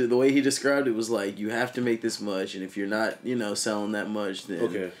like the way he described it was like you have to make this much, and if you're not, selling that much,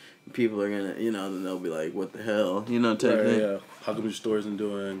 then people are gonna, then they'll be like, what the hell, type thing. Yeah. How come your store isn't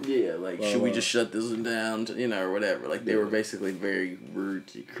doing? Yeah, like should we just shut this one down, or whatever. Like they were basically very rude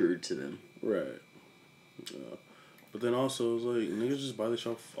to them. Right. Yeah. But then also it's like niggas just buy the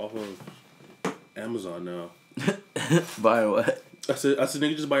shop off of Amazon now. Buy what? I said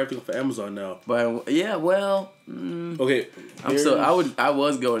niggas just buy everything off of Amazon now. Okay. I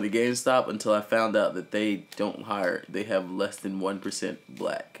was going to GameStop until I found out that they don't hire. They have less than 1%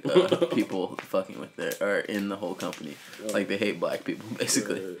 black people fucking with or in the whole company. Like they hate black people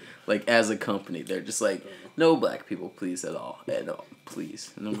basically. Right. Like as a company, they're just like no black people, please at all,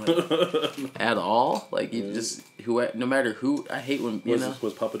 please. And I'm like, at all? Like you just no matter who. I hate when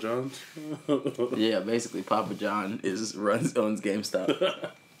Was Papa John's? Yeah, basically Papa John owns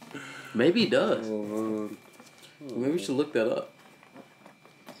GameStop. Maybe he does. Maybe we should look that up.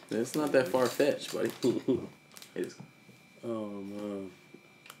 It's not that far fetched, buddy. It is. Oh man.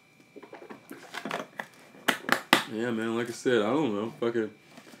 Yeah, man. Like I said, I don't know. Fucking.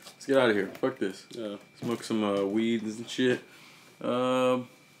 Let's get out of here. Fuck this. Yeah. Smoke some weeds and shit.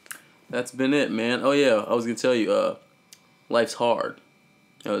 That's been it, man. Oh yeah, I was gonna tell you. Life's hard.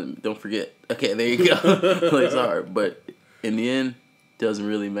 Don't forget. Okay, there you go. Life's hard, but in the end, doesn't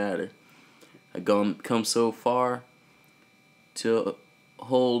really matter. I come so far to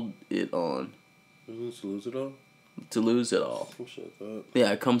hold it on. To lose it all? To lose it all. Some shit like that.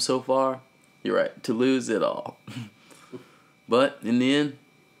 Yeah, I come so far. You're right. To lose it all. But in the end,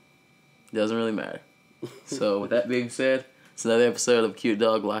 it doesn't really matter. So with that being said, it's another episode of Cute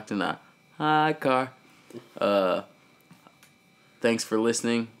Dog Locked in a Hot Car. Thanks for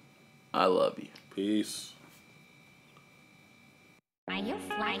listening. I love you. Peace. Are you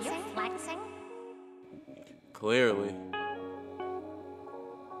flexing? Clearly.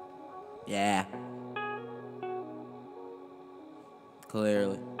 Yeah.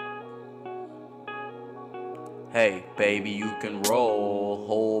 Clearly. Hey, baby, you can roll,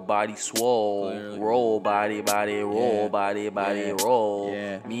 whole body swole. Clearly. Roll, body, roll, body, roll.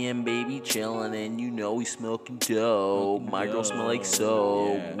 Yeah. Me and baby chillin' and we smoking dope. My girl smell like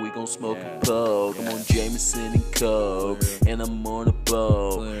soap. Yeah. We gon' smoke a poke. I'm on Jameson and Coke. Clearly. And I'm on a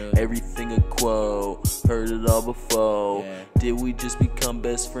boat. Clearly. Everything a quote. Heard it all before. Yeah. Did we just become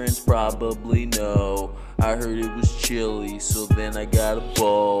best friends? Probably no. I heard it was chilly, so then I got a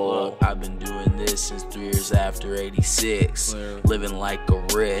bowl. I've been doing this since 3 years after 86. Clearly. Living like a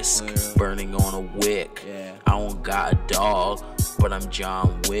risk, burning on a wick. Yeah. I don't got a dog, but I'm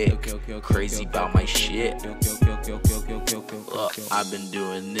John Wick. Crazy about my shit. I've been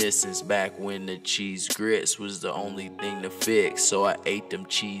doing this since back when the cheese grits was the only thing to fix, so I ate them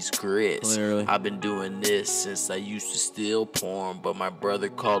cheese grits. Clearly. I've been doing this since I used to steal porn, but my brother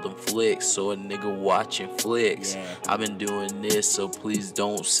called them flicks, so a nigga watching flicks. Yeah. I've been doing this, so please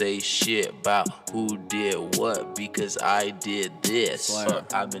don't say shit about who did what, because I did this.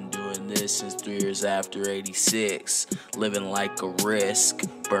 I've been doing this since 3 years after 86. Living like a risk,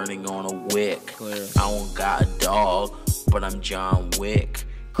 burning on a wick. Clear. I don't got a dog, but I'm John Wick.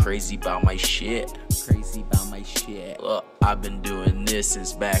 crazy about my shit. Crazy about my shit. Look, I've been doing this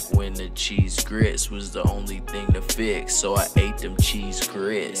since back when the cheese grits was the only thing to fix, so I ate them cheese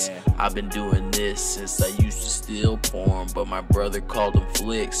grits. I've been doing this since I used to steal porn, but my brother called them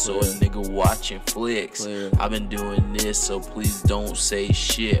flicks, so a nigga watching flicks. I've been doing this, so please don't say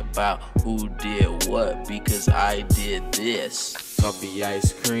shit about who did what, because I did this. Coffee,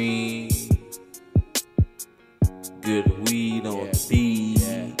 ice cream, good weed on the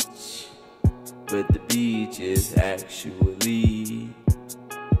beach, but the beach is actually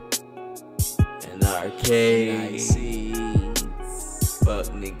an arcade. Fuck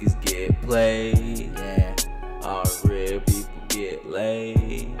niggas get played, all real people get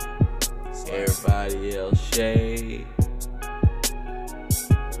laid, everybody else shade.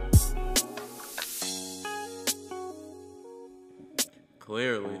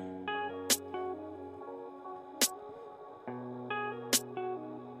 Clearly.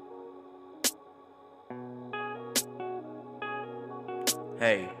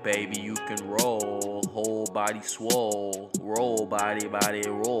 Hey, baby, you can roll, whole body swole, roll, body,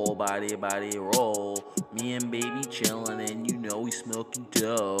 roll, body, roll. Me and baby chillin' and you know we smoking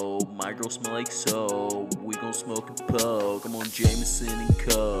dope. My girl smell like soap, we gon' smoke and poke. I'm on Jameson and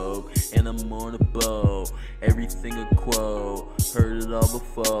Coke, and I'm on a boat. Everything a quote, heard it all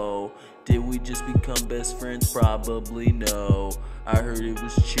before. Did we just become best friends? Probably no. I heard it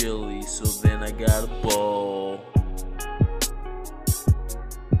was chilly, so then I got a bowl.